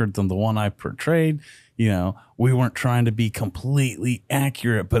darker than the one I portrayed. We weren't trying to be completely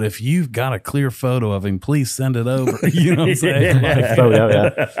accurate, but if you've got a clear photo of him, please send it over. You know what I'm saying? Like photo,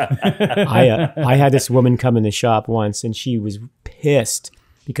 yeah. I had this woman come in the shop once, and she was pissed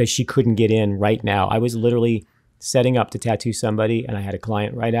because she couldn't get in right now. I was literally setting up to tattoo somebody, and I had a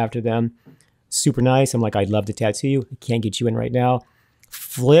client right after them. Super nice. I'm like, "I'd love to tattoo you. I can't get you in right now."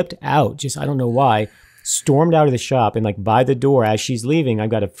 Flipped out. Just, I don't know why. Stormed out of the shop, and like by the door as she's leaving, I've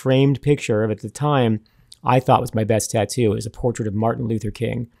got a framed picture of, at the time, I thought was my best tattoo. It was a portrait of Martin Luther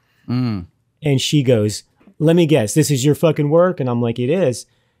King. And she goes, "Let me guess, this is your fucking work?" And I'm like, "It is."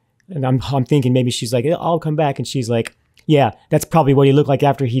 And I'm thinking maybe she's like, "I'll come back." And she's like, "Yeah, that's probably what he looked like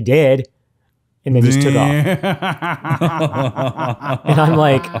after he did." And then just took off. And I'm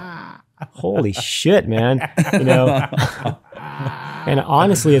like, holy shit, man. And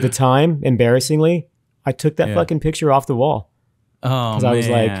honestly, at the time, embarrassingly, I took that fucking picture off the wall. Oh, because I was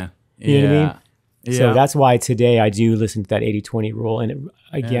like, you know what I mean? Yeah. So that's why today I do listen to that 80-20 rule. And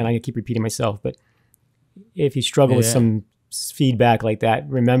again, I keep repeating myself, but if you struggle with some feedback like that,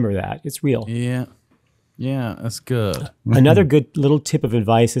 remember that it's real. Yeah. Yeah, that's good. Another good little tip of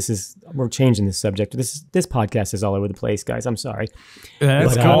advice. We're changing this subject. This podcast is all over the place, guys. I'm sorry.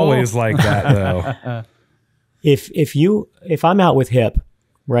 It's always like that, though. If I'm out with Hip,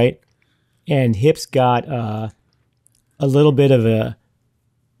 right, and Hip's got a little bit of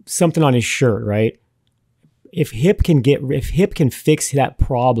something on his shirt, right, if Hip can fix that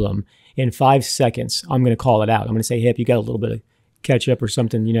problem in 5 seconds, I'm going to call it out. I'm going to say, Hip, you got a little bit of ketchup or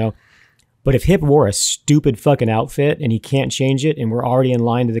something, you know. But if Hip wore a stupid fucking outfit and he can't change it and we're already in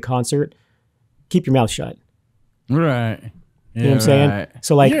line to the concert, keep your mouth shut. Right. You know what I'm saying?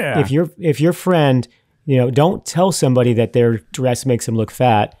 So like if your friend, you know, don't tell somebody that their dress makes them look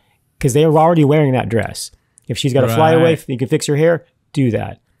fat because they are already wearing that dress. If she's got a flyaway, you can fix her hair, do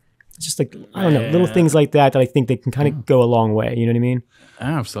that. It's just like, I don't know, little things like that I think they can kind of go a long way. You know what I mean?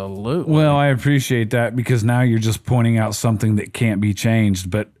 Absolutely. Well, I appreciate that because now you're just pointing out something that can't be changed.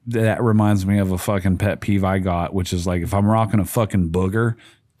 But that reminds me of a fucking pet peeve I got, which is like, if I'm rocking a fucking booger,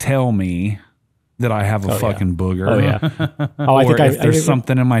 tell me that I have a fucking booger. Oh, yeah. Oh, I or think if there's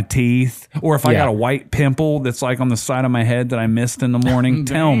something in my teeth, or if I got a white pimple that's like on the side of my head that I missed in the morning,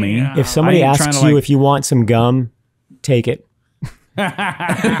 tell me. If somebody asks you if you want some gum, take it.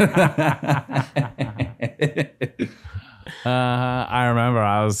 I remember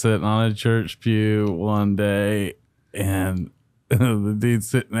I was sitting on a church pew one day, and the dude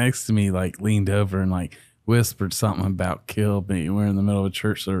sitting next to me like leaned over and like whispered something about kill me. We're in the middle of a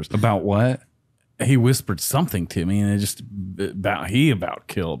church service. About what? He whispered something to me, and it just about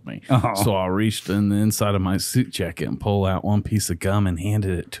killed me. Oh. So I reached in the inside of my suit jacket and pulled out one piece of gum and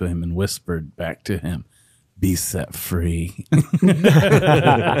handed it to him and whispered back to him, "Be set free." And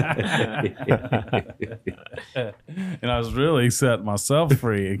I was really setting myself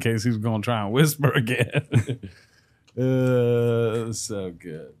free in case he was going to try and whisper again. So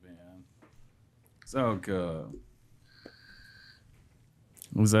good, man. So good.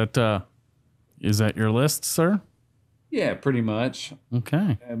 Is that your list, sir? Yeah, pretty much.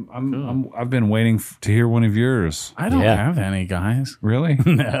 Okay. I've been waiting to hear one of yours. I don't have any, guys. Really?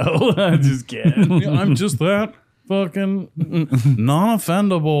 No, I'm just kidding. I'm just that fucking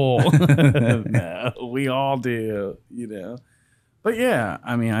non-offendable. No, we all do, you know. But yeah,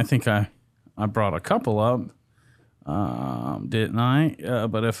 I mean, I think I brought a couple up, didn't I?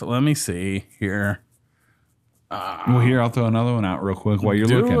 But let me see here. Well, here, I'll throw another one out real quick while you're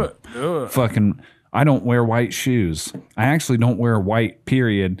looking. Do it. Fucking, I don't wear white shoes. I actually don't wear white,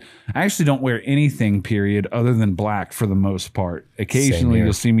 period. I actually don't wear anything, period, other than black for the most part. Occasionally,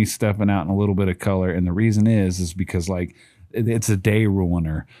 you'll see me stepping out in a little bit of color. And the reason is because, like, it's a day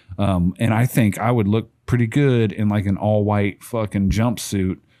ruiner. And I think I would look pretty good in, like, an all-white fucking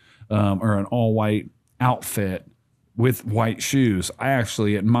jumpsuit or an all-white outfit with white shoes. I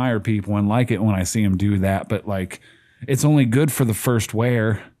actually admire people and like it when I see them do that, but like it's only good for the first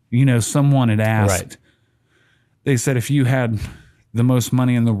wear. You know, someone had asked, they said, if you had the most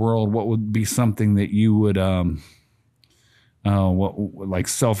money in the world, what would be something that you would like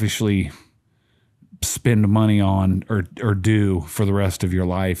selfishly spend money on or do for the rest of your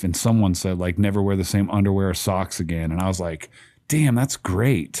life? And someone said, like, never wear the same underwear or socks again. And I was like, damn, that's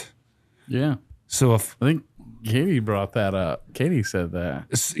great. Yeah. So if I think Katie brought that up. Katie said that.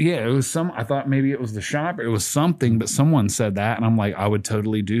 Yeah, it was I thought maybe it was the shop or it was something, but someone said that. And I'm like, I would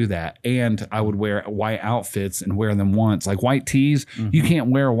totally do that. And I would wear white outfits and wear them once. Like white tees, you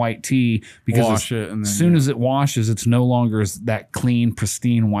can't wear a white tee because as soon as it washes, it's no longer that clean,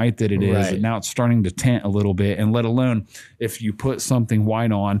 pristine white that it is. Right. And now it's starting to tint a little bit. And let alone if you put something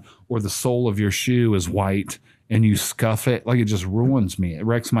white on or the sole of your shoe is white, and you scuff it, like it just ruins me. It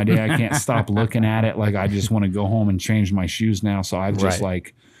wrecks my day. I can't stop looking at it. Like I just want to go home and change my shoes now. So I've just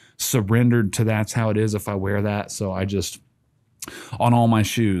like surrendered to that's how it is if I wear that. So I just, on all my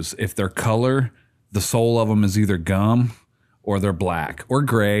shoes, if they're color, the sole of them is either gum or they're black or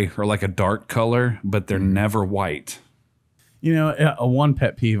gray or like a dark color, but they're never white. You know, a one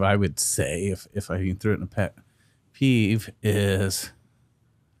pet peeve I would say, if I can throw it in a pet peeve, is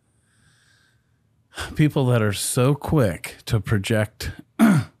people that are so quick to project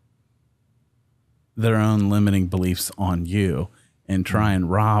their own limiting beliefs on you and try and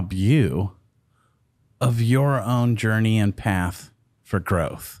rob you of your own journey and path for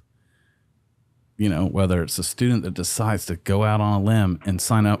growth. You know, whether it's a student that decides to go out on a limb and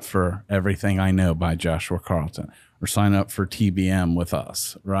sign up for Everything I Know by Joshua Carlton or sign up for TBM with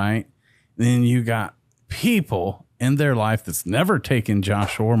us, right? Then you got people in their life that's never taken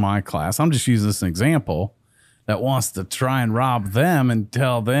Joshua or my class. I'm just using this as an example that wants to try and rob them and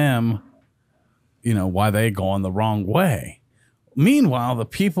tell them, you know, why they going the wrong way. Meanwhile, the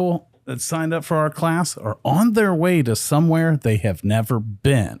people that signed up for our class are on their way to somewhere they have never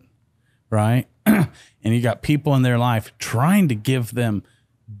been, right? And you got people in their life trying to give them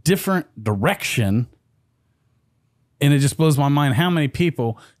different direction. And it just blows my mind how many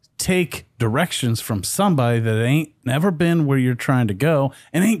people take directions from somebody that ain't never been where you're trying to go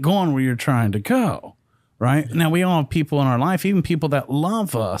and ain't going where you're trying to go, right? Now, we all have people in our life, even people that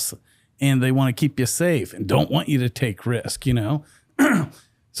love us, and they want to keep you safe and don't want you to take risk, you know?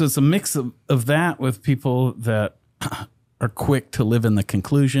 So it's a mix of that with people that are quick to live in the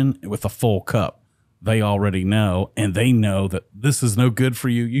conclusion with a full cup. They already know, and they know that this is no good for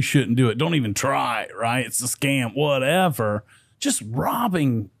you. You shouldn't do it. Don't even try, right? It's a scam, whatever. Just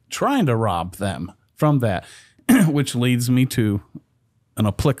trying to rob them from that, which leads me to an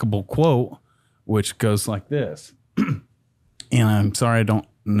applicable quote, which goes like this. And I'm sorry, I don't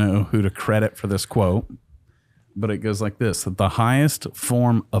know who to credit for this quote, but it goes like this: the highest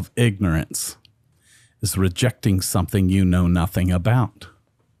form of ignorance is rejecting something you know nothing about.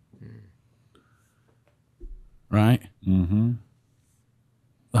 Right? Mm-hmm.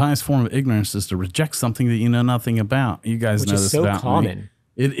 The highest form of ignorance is to reject something that you know nothing about. You guys know this about common. me.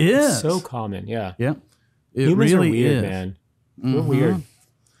 It is. It's so common, yeah. Yeah. It Humans really are weird, is. man. We're weird.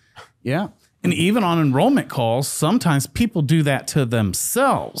 Yeah. And even on enrollment calls, sometimes people do that to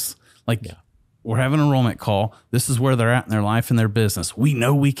themselves. Like, we're having an enrollment call. This is where they're at in their life and their business. We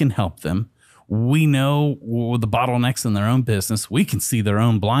know we can help them. We know the bottlenecks in their own business. We can see their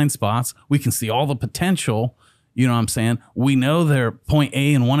own blind spots. We can see all the potential. You know what I'm saying? We know they're point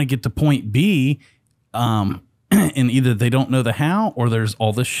A and want to get to point B. And either they don't know the how, or there's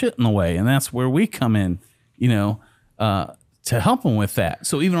all this shit in the way. And that's where we come in, you know, to help them with that.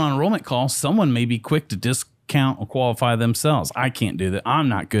 So even on enrollment calls, someone may be quick to discount or qualify themselves. I can't do that. I'm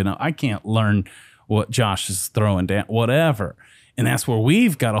not good enough. I can't learn what Josh is throwing down, whatever. And that's where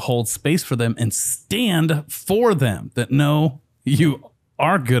we've got to hold space for them and stand for them that no, you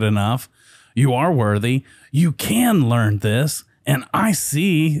are good enough. You are worthy. You can learn this. And I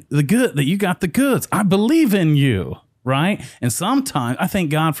see the good, that you got the goods. I believe in you, right? And sometimes I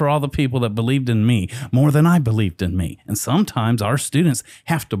thank God for all the people that believed in me more than I believed in me. And sometimes our students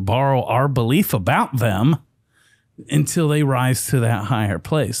have to borrow our belief about them until they rise to that higher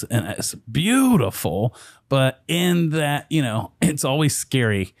place. And it's beautiful. But in that, you know, it's always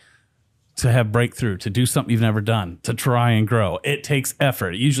scary to have breakthrough, to do something you've never done, to try and grow. It takes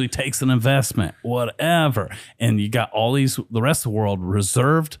effort. It usually takes an investment, whatever. And you got all these, the rest of the world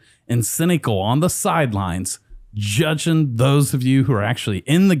reserved and cynical on the sidelines, judging those of you who are actually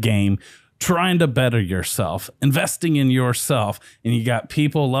in the game, trying to better yourself, investing in yourself. And you got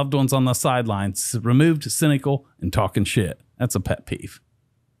people, loved ones on the sidelines, removed, cynical, and talking shit. That's a pet peeve.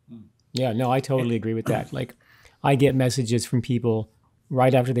 Yeah, no, I totally agree with that. Like, I get messages from people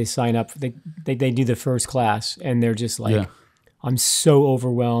right after they sign up. They do the first class, and they're just like, I'm so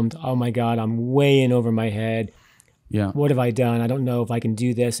overwhelmed. Oh my God, I'm way in over my head. Yeah. What have I done? I don't know if I can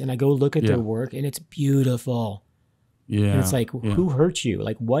do this. And I go look at their work, and it's beautiful. Yeah. And it's like, who hurt you?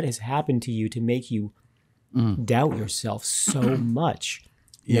 Like, what has happened to you to make you doubt yourself so much?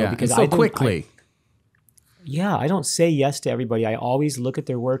 You know, because so quickly. I don't say yes to everybody. I always look at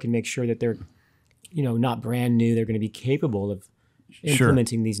their work and make sure that they're, you know, not brand new. They're going to be capable of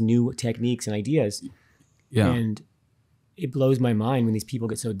implementing these new techniques and ideas. Yeah. And it blows my mind when these people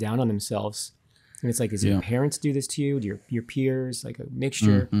get so down on themselves. And it's like, is your parents do this to you? Do your peers? Like a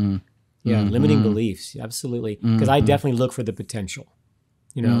mixture? Yeah, limiting beliefs. Absolutely. Because I definitely look for the potential,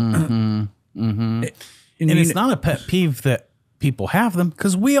 you know? And it's not a pet peeve that people have them,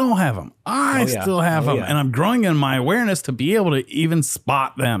 because we all have them. I still have them. And I'm growing in my awareness to be able to even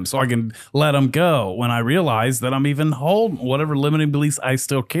spot them so I can let them go when I realize that I'm even holding whatever limiting beliefs I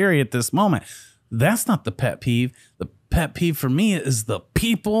still carry at this moment. That's not the pet peeve. The pet peeve for me is the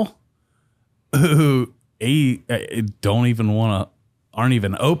people who don't even want to, aren't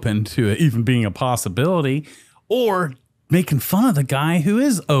even open to it even being a possibility, or making fun of the guy who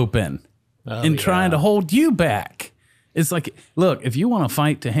is open and trying to hold you back. It's like, look, if you want to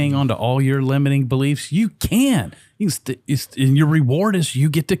fight to hang on to all your limiting beliefs, you can. And your reward is you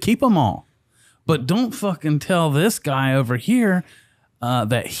get to keep them all. But don't fucking tell this guy over here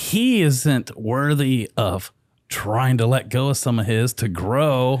that he isn't worthy of trying to let go of some of his to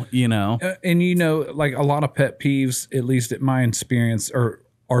grow, you know. And, you know, like a lot of pet peeves, at least at my experience,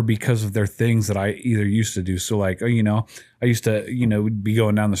 are because of their things that I either used to do. So like, you know, I used to, you know, be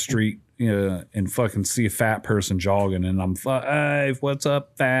going down the street, and fucking see a fat person jogging, and I'm, hey, what's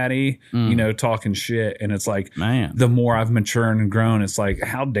up, fatty? You know, talking shit. And it's like, man, the more I've matured and grown, it's like,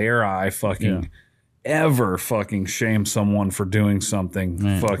 how dare I fucking ever fucking shame someone for doing something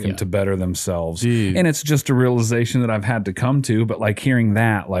to better themselves. Dude. And it's just a realization that I've had to come to. But like hearing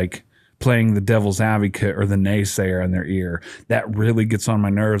that, like playing the devil's advocate or the naysayer in their ear, that really gets on my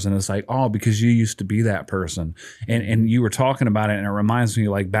nerves. And it's like, oh, because you used to be that person. And you were talking about it, and it reminds me,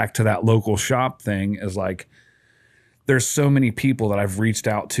 like, back to that local shop thing, is like, there's so many people that I've reached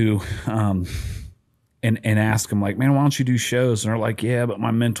out to and ask them like, man, why don't you do shows? And they're like, yeah, but my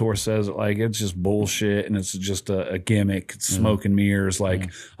mentor says like it's just bullshit and it's just a gimmick. It's smoke and mirrors.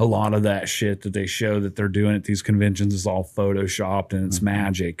 Like a lot of that shit that they show that they're doing at these conventions is all photoshopped and it's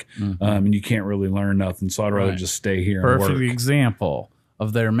magic. And you can't really learn nothing. So I'd rather just stay here and Perfect work. example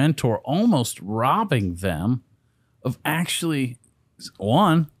of their mentor almost robbing them of actually,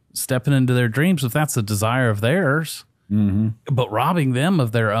 one, stepping into their dreams if that's a desire of theirs. But robbing them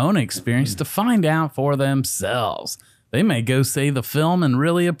of their own experience to find out for themselves. They may go see the film and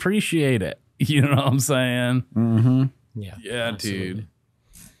really appreciate it. You know what I'm saying? Yeah. Yeah, absolutely. dude.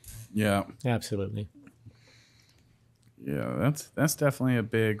 Yeah. Absolutely. Yeah, that's definitely a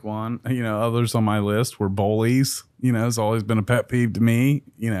big one. You know, others on my list were bullies. You know, it's always been a pet peeve to me.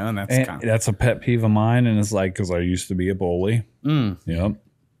 You know, and That's a pet peeve of mine. And it's like, because I used to be a bully. Yep.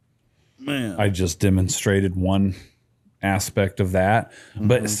 Man. I just demonstrated one aspect of that.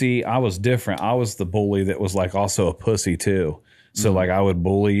 But see, I was different. I was the bully that was like also a pussy too. So like I would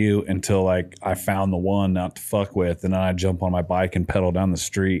bully you until like I found the one not to fuck with, and then I'd jump on my bike and pedal down the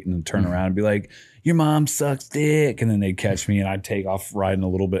street and then turn around and be like, your mom sucks dick, and then they'd catch me and I'd take off riding a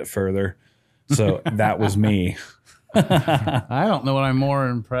little bit further. So that was me. I don't know what I'm more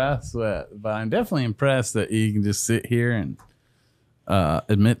impressed with, but I'm definitely impressed that you can just sit here and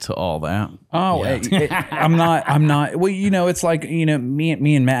admit to all that. Oh, I'm not. Well, you know, it's like, you know, me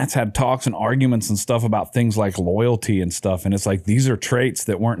and Matt's had talks and arguments and stuff about things like loyalty and stuff. And it's like, these are traits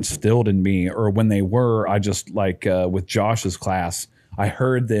that weren't instilled in me, or when they were, I just like with Josh's class, I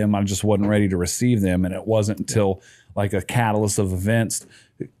heard them. I just wasn't ready to receive them. And it wasn't until like a catalyst of events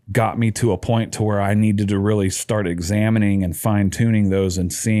got me to a point to where I needed to really start examining and fine tuning those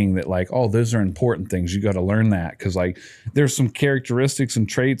and seeing that like, oh, those are important things. You got to learn that. Cause like there's some characteristics and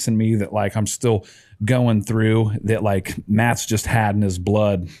traits in me that like I'm still going through that like Matt's just had in his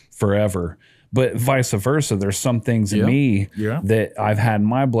blood forever. But vice versa, there's some things in me that I've had in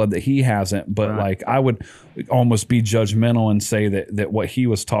my blood that he hasn't. But like I would almost be judgmental and say that what he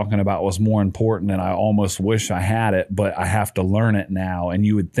was talking about was more important, and I almost wish I had it, but I have to learn it now. And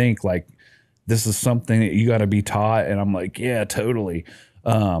you would think like this is something that you got to be taught, and I'm like, yeah, totally.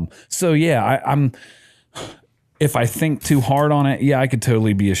 So yeah, I'm. If I think too hard on it, yeah, I could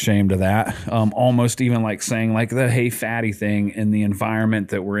totally be ashamed of that. Almost even like saying like the hey fatty thing in the environment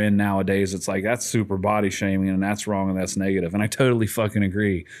that we're in nowadays. It's like that's super body shaming and that's wrong and that's negative. And I totally fucking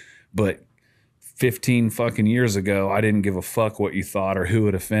agree. But 15 fucking years ago, I didn't give a fuck what you thought or who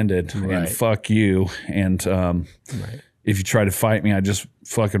it offended. And fuck you. And if you try to fight me, I just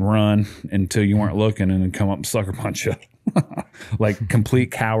fucking run until you weren't looking and then come up and sucker punch you. Like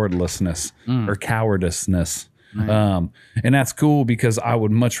complete cowardlessness or cowardiceness. And that's cool because I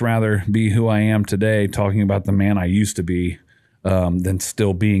would much rather be who I am today talking about the man I used to be than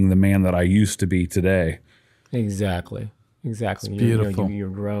still being the man that I used to be today. Exactly. It's beautiful.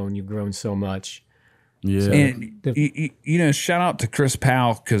 You've grown so much. Yeah. So And, you know, shout out to Chris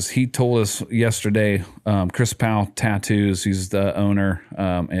Powell because he told us yesterday, Chris Powell Tattoos, he's the owner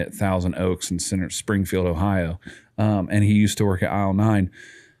at Thousand Oaks in Springfield, Ohio. And he used to work at Aisle 9.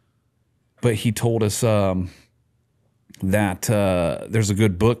 But he told us that there's a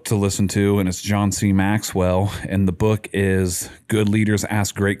good book to listen to, and it's John C. Maxwell, and the book is Good Leaders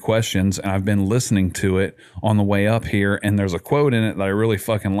Ask Great Questions, and I've been listening to it on the way up here, and there's a quote in it that I really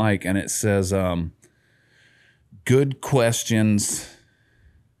fucking like, and it says, good questions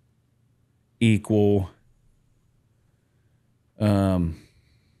equal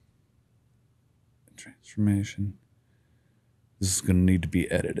transformation. This is going to need to be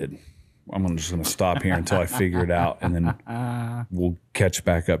edited. I'm just going to stop here until I figure it out, and then we'll catch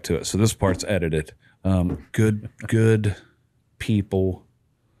back up to it. So this part's edited. Good people,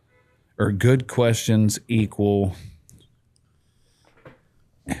 or good questions equal.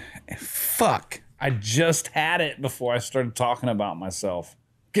 Fuck. I just had it before I started talking about myself.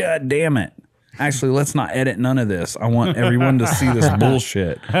 God damn it. Actually, let's not edit none of this. I want everyone to see this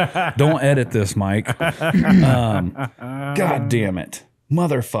bullshit. Don't edit this, Mike. God damn it.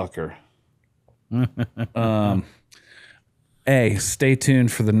 Motherfucker. Hey, stay tuned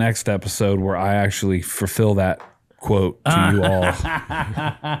for the next episode where I actually fulfill that quote to you all.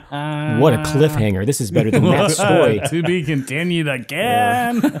 what a cliffhanger. This is better than Matt's story. To be continued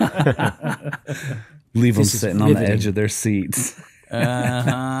again. Leave them sitting on the edge of their seats.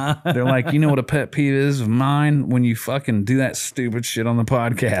 They're like, you know what a pet peeve is of mine? When you fucking do that stupid shit on the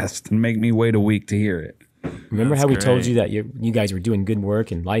podcast and make me wait a week to hear it. Remember how we told you that you guys were doing good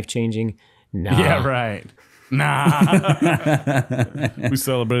work and life-changing? Nah. Yeah, right. Nah. We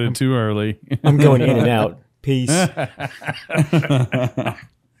celebrated too early. I'm going in and out. Peace.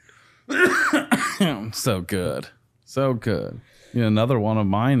 So good. So good. You know, another one of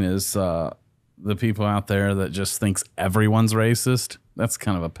mine is the people out there that just thinks everyone's racist. That's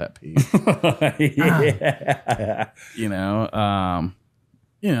kind of a pet peeve. Yeah. You know,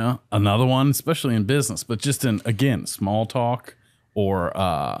 another one, especially in business, but just in, again, small talk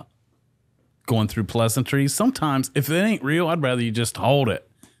or going through pleasantries. Sometimes if it ain't real, I'd rather you just hold it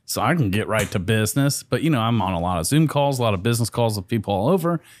so I can get right to business. But, you know, I'm on a lot of Zoom calls, a lot of business calls with people all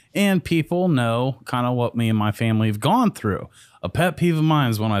over, and people know kind of what me and my family have gone through. A pet peeve of mine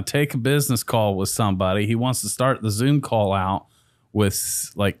is when I take a business call with somebody, he wants to start the Zoom call out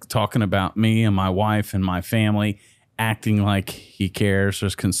with like talking about me and my wife and my family, acting like he cares or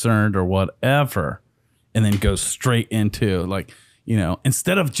is concerned or whatever, and then goes straight into like, you know,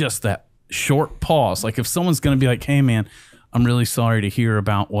 instead of just that short pause, like if someone's going to be like, hey man, I'm really sorry to hear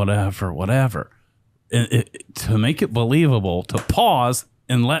about whatever, to make it believable, to pause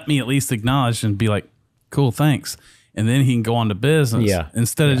and let me at least acknowledge and be like, cool, thanks. And then he can go on to business. Yeah.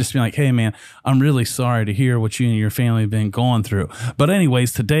 Instead of just being like, hey, man, I'm really sorry to hear what you and your family have been going through. But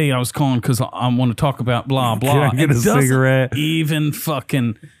anyways, today I was calling because I want to talk about blah, blah. Can I get a It doesn't cigarette? even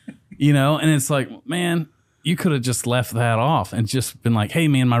fucking, you know, and it's like, man, you could have just left that off and just been like, hey,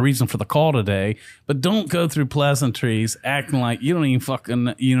 man, my reason for the call today. But don't go through pleasantries acting like you don't even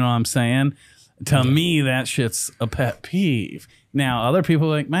fucking, you know what I'm saying? To me, that shit's a pet peeve. Now, other people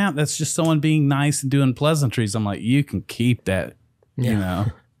are like, man, that's just someone being nice and doing pleasantries. I'm like, you can keep that, you know.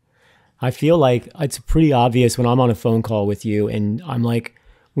 I feel like it's pretty obvious when I'm on a phone call with you and I'm like,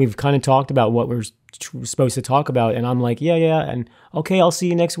 we've kind of talked about what we're supposed to talk about. And I'm like, yeah. And okay, I'll see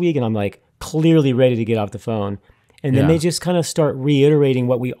you next week. And I'm like clearly ready to get off the phone. And then they just kind of start reiterating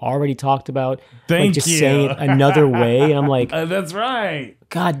what we already talked about. Thank just you. saying it another way. And I'm like, That's right.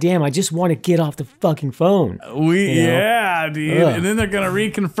 God damn, I just want to get off the fucking phone. Yeah, dude. Ugh. And then they're going to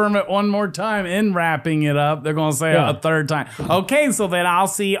reconfirm it one more time in wrapping it up. They're going to say a third time. Okay, so then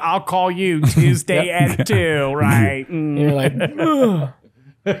I'll call you Tuesday at 2, right? And you're like, ugh.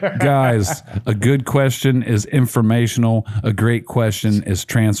 Guys, a good question is informational. A great question is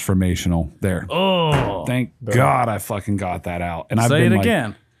transformational. There. Oh, Thank God I fucking got that out. And I've say been it like,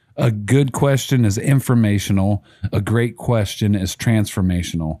 again. a good question is informational. A great question is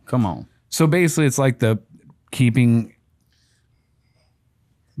transformational. Come on. So basically, it's like being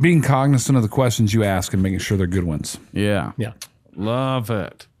cognizant of the questions you ask and making sure they're good ones. Yeah. Yeah. Love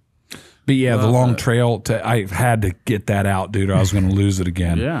it. But yeah, the long trail, I had to get that out, dude, or I was going to lose it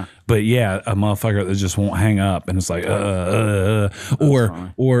again. Yeah. But yeah, a motherfucker that just won't hang up and it's like, or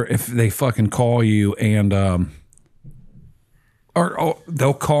if they fucking call you and, or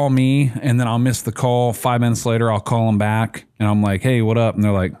they'll call me and then I'll miss the call. 5 minutes later, I'll call them back and I'm like, hey, what up? And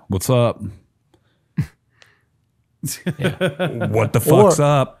they're like, what's up? What the fuck's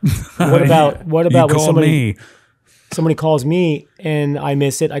up? What about You when called somebody me. calls me and I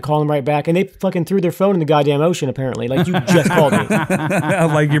miss it? I call them right back and they fucking threw their phone in the goddamn ocean, apparently. Like, you just called me.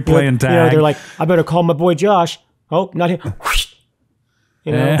 Like you're playing tag. You know, they're like, I better call my boy Josh. Oh, not him.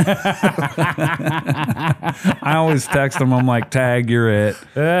 You know? I always text them. I'm like, tag, you're it.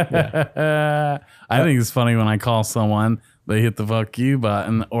 I think it's funny when I call someone, they hit the fuck you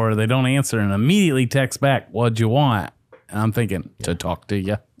button or they don't answer and immediately text back, what'd you want? And I'm thinking, to talk to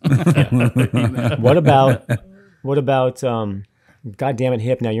you. What about, God damn it,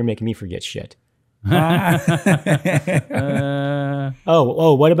 Hip, now you're making me forget shit. What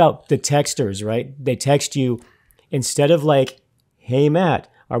about the texters, right? They text you instead of like, hey, Matt,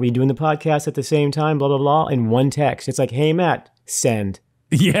 are we doing the podcast at the same time? Blah, blah, blah. In one text. It's like, hey, Matt, send.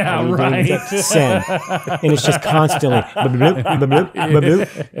 Yeah, Are we doing right. the send. And it's just constantly. Bloop, bloop, bloop, bloop,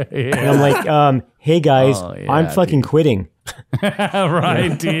 bloop. And I'm like, hey, guys, I'm fucking quitting.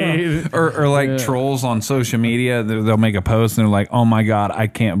 Right, dude. Or like trolls on social media, they'll make a post and they're like, oh my God, I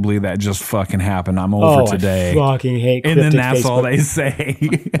can't believe that just fucking happened. I'm over today. I fucking hate And then cryptic that's Facebook. all they say.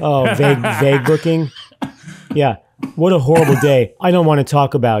 Oh, vague booking. Yeah. What a horrible day. I don't want to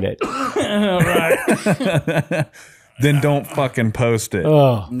talk about it. Right. Then don't fucking post it.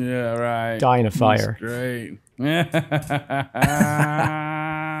 Oh, Yeah, right. die in a fire. Great. That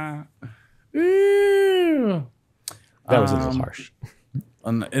was a little harsh.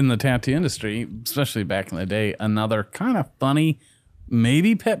 In the tattoo industry, especially back in the day, another kind of funny,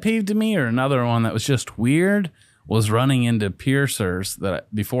 maybe pet peeve to me, or another one that was just weird, was running into piercers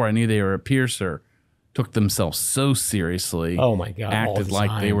that before I knew they were a piercer, took themselves so seriously. Oh my God. all Acted the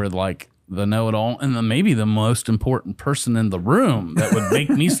like they time. were like the know-it-all and maybe the most important person in the room. That would make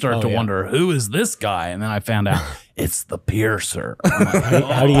me start to wonder, who is this guy? And then I found out it's the piercer. I'm like,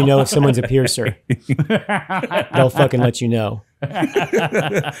 How do you know if someone's a piercer? They'll fucking let you know.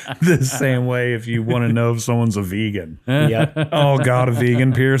 The same way if you want to know if someone's a vegan. Yep. Oh, God, a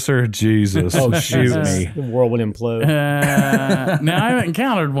vegan piercer? Jesus. Oh, shoot Jesus. me. The world would implode. Now I haven't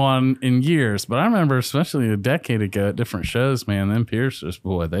encountered one in years, but I remember, especially a decade ago at different shows, man, them piercers,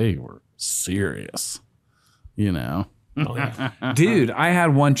 boy, they were serious. You know. Oh, yeah. Dude, I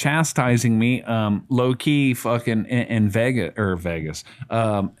had one chastising me, low key, fucking in Vegas,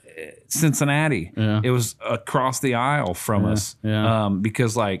 Cincinnati. Yeah. It was across the aisle from us. Yeah.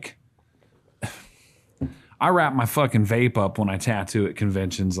 Because like, I wrap my fucking vape up when I tattoo at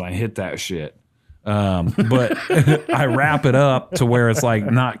conventions. And I hit that shit. But I wrap it up to where it's like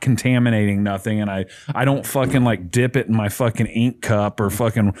not contaminating nothing, and I don't fucking like dip it in my fucking ink cup or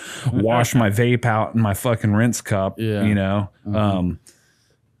fucking wash my vape out in my fucking rinse cup, Yeah. you know.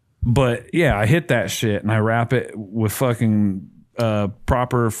 But yeah, I hit that shit and I wrap it with fucking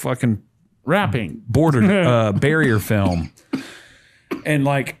proper fucking Wrapping. bordered barrier film. And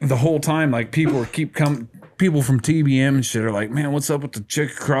like the whole time, like people from TBM and shit are like, man, what's up with the chick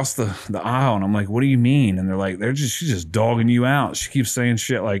across the aisle? And I'm like, what do you mean? And they're like, she's just dogging you out. She keeps saying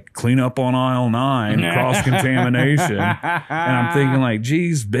shit like, clean up on aisle 9, cross contamination. And I'm thinking like,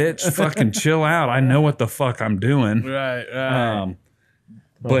 geez, bitch, fucking chill out. I know what the fuck I'm doing. Right.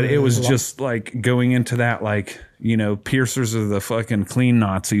 But it was just like going into that, like, you know, piercers are the fucking clean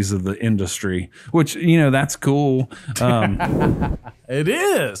Nazis of the industry, which, you know, that's cool. It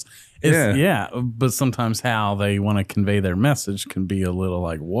is. Yeah, but sometimes how they want to convey their message can be a little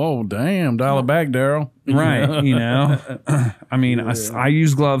like, whoa, damn, dial it back, Daryl. Right, you know. I mean, I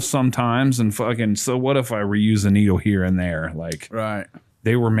use gloves sometimes, and fucking, so what if I reuse a needle here and there? Like, Right.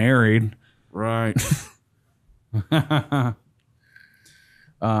 they were married. Right.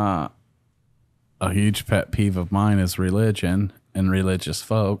 A huge pet peeve of mine is religion and religious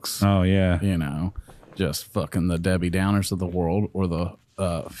folks. Oh, yeah. You know, just fucking the Debbie Downers of the world, or the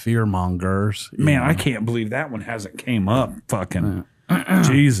fear mongers. Man, I can't believe that one hasn't came up. Fucking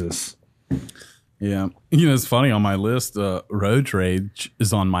Jesus. Yeah. You know, it's funny, on my list, road rage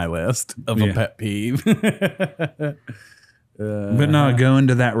is on my list of a pet peeve. But no, go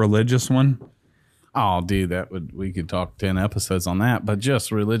into that religious one. Oh, dude, we could talk 10 episodes on that. But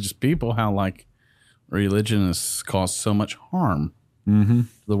just religious people, how like religion has caused so much harm to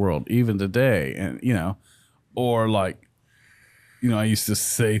the world, even today. And, you know, or like, you know, I used to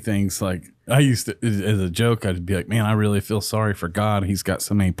say things like, as a joke, I'd be like, man, I really feel sorry for God. He's got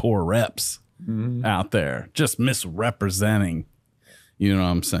so many poor reps out there just misrepresenting. You know what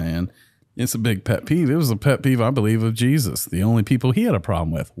I'm saying? It's a big pet peeve. It was a pet peeve, I believe, of Jesus. The only people he had a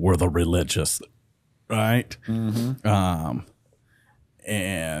problem with were the religious, right? Yeah,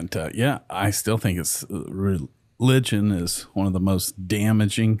 I still think it's religion is one of the most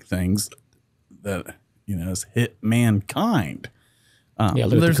damaging things that, you know, has hit mankind.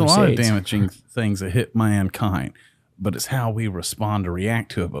 There's a lot of damaging things that hit mankind, but it's how we respond to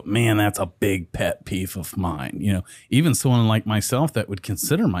react to it. But man, that's a big pet peeve of mine. You know, even someone like myself that would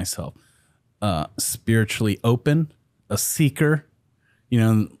consider myself spiritually open, a seeker. You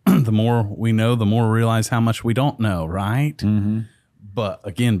know, the more we know, the more we realize how much we don't know, right? But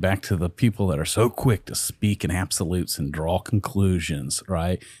again, back to the people that are so quick to speak in absolutes and draw conclusions,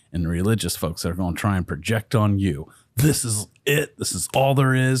 right? And religious folks that are going to try and project on you. This is it. This is all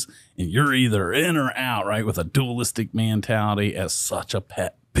there is. And you're either in or out, right? With a dualistic mentality, as such a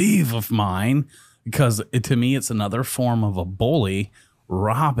pet peeve of mine, because to me, it's another form of a bully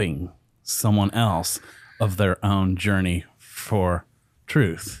robbing someone else of their own journey for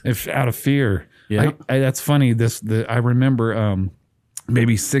truth. If out of fear. Yeah. That's funny. I remember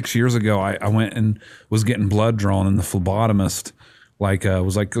maybe 6 years ago, I went and was getting blood drawn, and the phlebotomist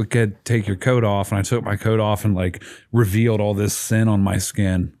was like, go ahead, take your coat off. And I took my coat off and like revealed all this sin on my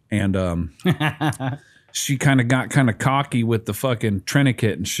skin. And she kind of got kind of cocky with the fucking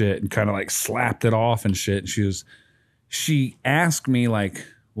tourniquet and shit, and kind of like slapped it off and shit. And she asked me like,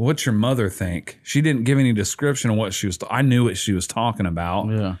 what's your mother think? She didn't give any description of what she was. I knew what she was talking about.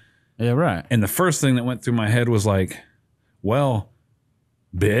 Yeah. Yeah, right. And the first thing that went through my head was like, well,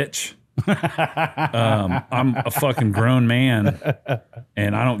 bitch. I'm a fucking grown man,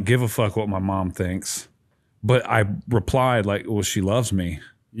 and I don't give a fuck what my mom thinks. But I replied like, well, she loves me.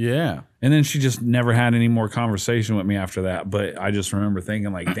 Yeah. And then she just never had any more conversation with me after that. But I just remember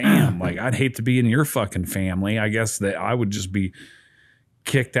thinking like, damn, like I'd hate to be in your fucking family. I guess that I would just be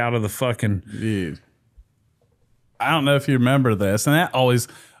kicked out of the fucking... Dude. I don't know if you remember this, and that always...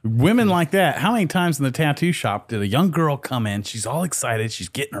 Women like that, how many times in the tattoo shop did a young girl come in? She's all excited. She's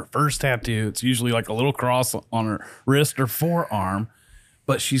getting her first tattoo. It's usually like a little cross on her wrist or forearm,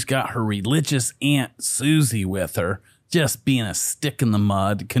 but she's got her religious Aunt Susie with her just being a stick in the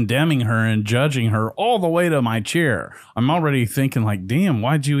mud, condemning her and judging her all the way to my chair. I'm already thinking like, damn,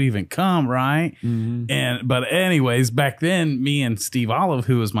 why'd you even come, right? But anyways, back then, me and Steve Olive,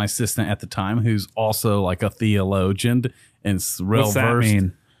 who was my assistant at the time, who's also like a theologian and real What's that versed,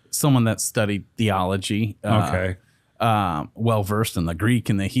 mean? someone that studied theology. Okay. Well versed in the Greek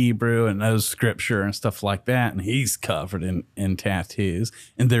and the Hebrew and knows scripture and stuff like that, and he's covered in tattoos.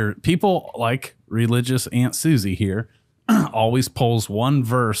 And there, people like religious Aunt Susie here always pulls one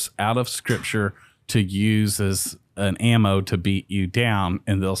verse out of scripture to use as an ammo to beat you down,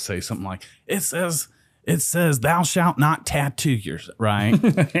 and they'll say something like, "It says." Thou shalt not tattoo yours, right?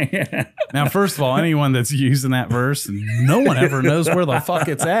 Now, first of all, anyone that's using that verse, no one ever knows where the fuck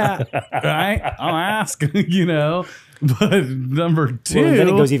it's at, right? I'll ask, you know. But number two, Well, and then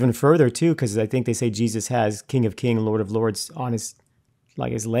it goes even further too, because I think they say Jesus has King of King, Lord of Lords on his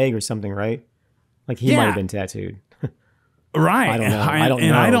leg or something, right? Like he might have been tattooed. right? I don't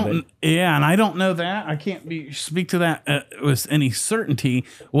know. And I don't know that. I can't speak to that with any certainty.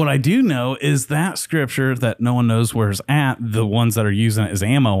 What I do know is that scripture that no one knows where it's at. The ones that are using it as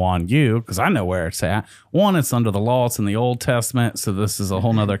ammo on you, because I know where it's at. One, it's under the law. It's in the Old Testament, so this is a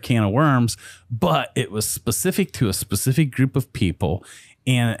whole nother can of worms. But it was specific to a specific group of people.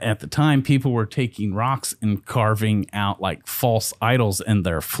 And at the time, people were taking rocks and carving out like false idols in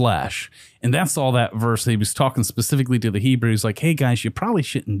their flesh. And that's all that verse. He was talking specifically to the Hebrews, like, hey, guys, you probably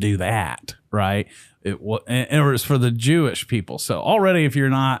shouldn't do that, right? It was for the Jewish people. So already, if you're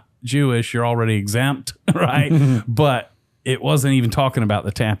not Jewish, you're already exempt, right? But it wasn't even talking about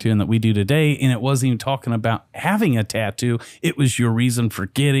the tattooing that we do today. And it wasn't even talking about having a tattoo. It was your reason for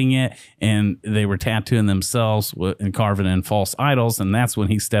getting it. And they were tattooing themselves and carving in false idols. And that's when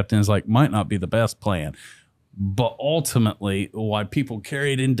he stepped in and was like, might not be the best plan. But ultimately, why people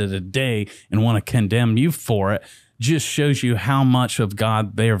carry it into today and want to condemn you for it just shows you how much of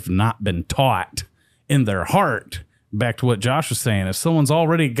God they have not been taught in their heart. Back to what Josh was saying, if someone's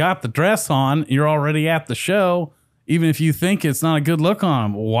already got the dress on, you're already at the show. Even if you think it's not a good look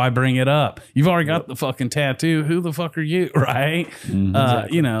on them, why bring it up? You've already got the fucking tattoo. Who the fuck are you, right?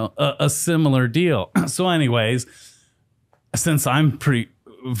 Exactly. You know, a similar deal. So anyways, since I'm pretty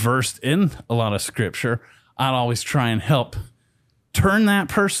versed in a lot of scripture, I'd always try and help turn that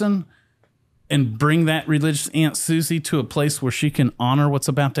person and bring that religious Aunt Susie to a place where she can honor what's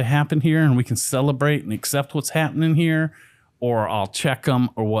about to happen here and we can celebrate and accept what's happening here. Or I'll check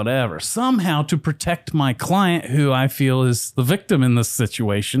them or whatever, somehow to protect my client, who I feel is the victim in this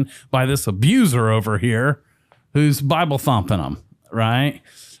situation by this abuser over here who's Bible thumping them, right?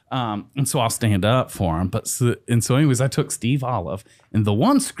 And so I'll stand up for him. So anyways, I took Steve Olive and the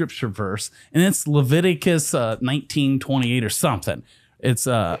one scripture verse, and it's Leviticus 19:28 or something. It's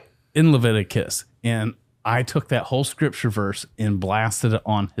in Leviticus. And I took that whole scripture verse and blasted it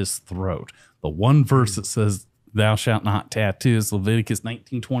on his throat. The one verse that says, thou shalt not tattoo, is Leviticus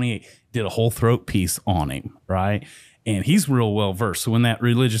 19:28. Did a whole throat piece on him, right? And he's real well versed. So when that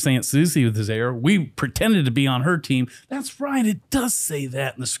religious Aunt Susie with his error, we pretended to be on her team. That's right. It does say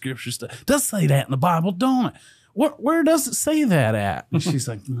that in the scriptures. It does say that in the Bible, don't it? Where does it say that at? And she's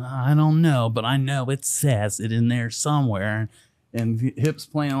like, I don't know, but I know it says it in there somewhere. And Hip's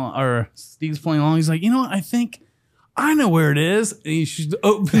playing along, or Steve's playing along. He's like, you know what? I think I know where it is. And he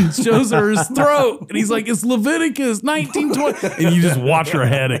shows her his throat. And he's like, it's Leviticus 19:20. And you just watch her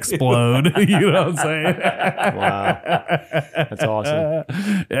head explode. You know what I'm saying? Wow. That's awesome.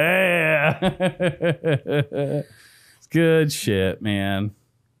 Yeah. It's good shit, man.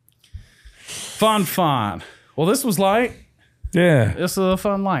 Fun. Well, this was light. Yeah. This is a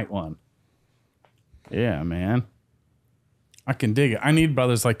fun, light one. Yeah, man. I can dig it. I need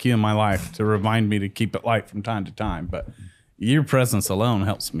brothers like you in my life to remind me to keep it light from time to time. But your presence alone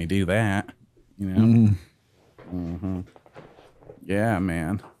helps me do that. You know? Mm-hmm. Yeah,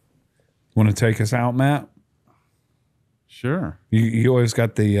 man. Want to take us out, Matt? Sure. You always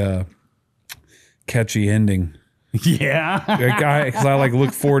got the catchy ending. Yeah. Because I like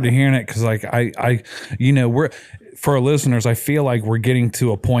look forward to hearing it, because like I you know, we're, for our listeners, I feel like we're getting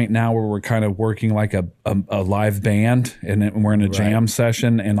to a point now where we're kind of working like a live band, and then we're in a jam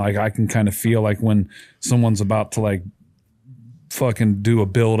session, and like I can kind of feel like when someone's about to like fucking do a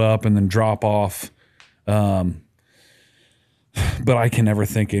build up and then drop off. But I can never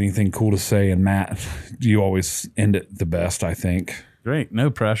think anything cool to say, and Matt, you always end it the best, I think. Great. No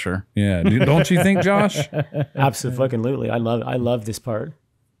pressure. Yeah. Don't you think, Josh? Absolutely. I love this part.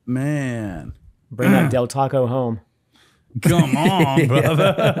 Man. Bring that Del Taco home. Come on,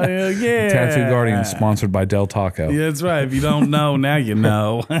 brother. Yeah. Tattoo Guardian sponsored by Del Taco. Yeah, that's right. If you don't know, now you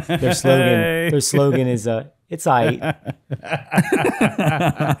know. Their slogan is it's aight.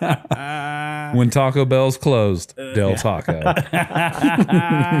 When Taco Bell's closed, Del Taco.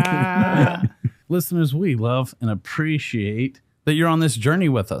 Listeners, we love and appreciate that you're on this journey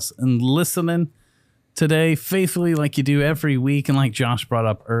with us and listening today faithfully like you do every week. And like Josh brought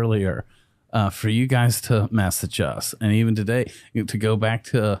up earlier, for you guys to message us. And even today, to go back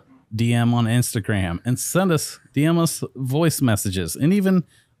to DM on Instagram and DM us voice messages. And even,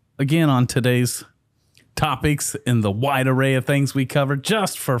 again, on today's topics and the wide array of things we covered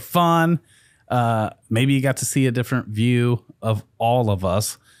just for fun. Maybe you got to see a different view of all of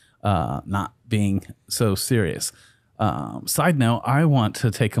us not being so serious. Side note, I want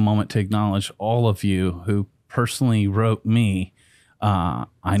to take a moment to acknowledge all of you who personally wrote me.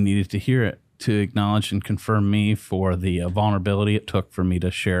 I needed to hear it to acknowledge and confirm me for the vulnerability it took for me to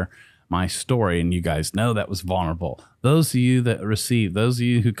share my story. And you guys know that was vulnerable. Those of you that received, those of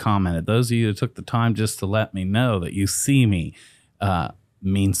you who commented, those of you who took the time just to let me know that you see me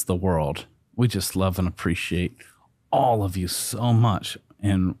means the world. We just love and appreciate all of you so much.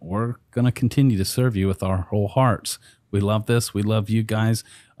 And we're going to continue to serve you with our whole hearts. We love this. We love you guys.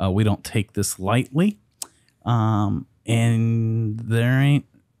 We don't take this lightly. And there ain't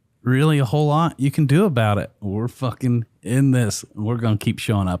really a whole lot you can do about it. We're fucking in this. We're going to keep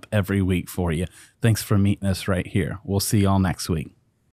showing up every week for you. Thanks for meeting us right here. We'll see y'all next week.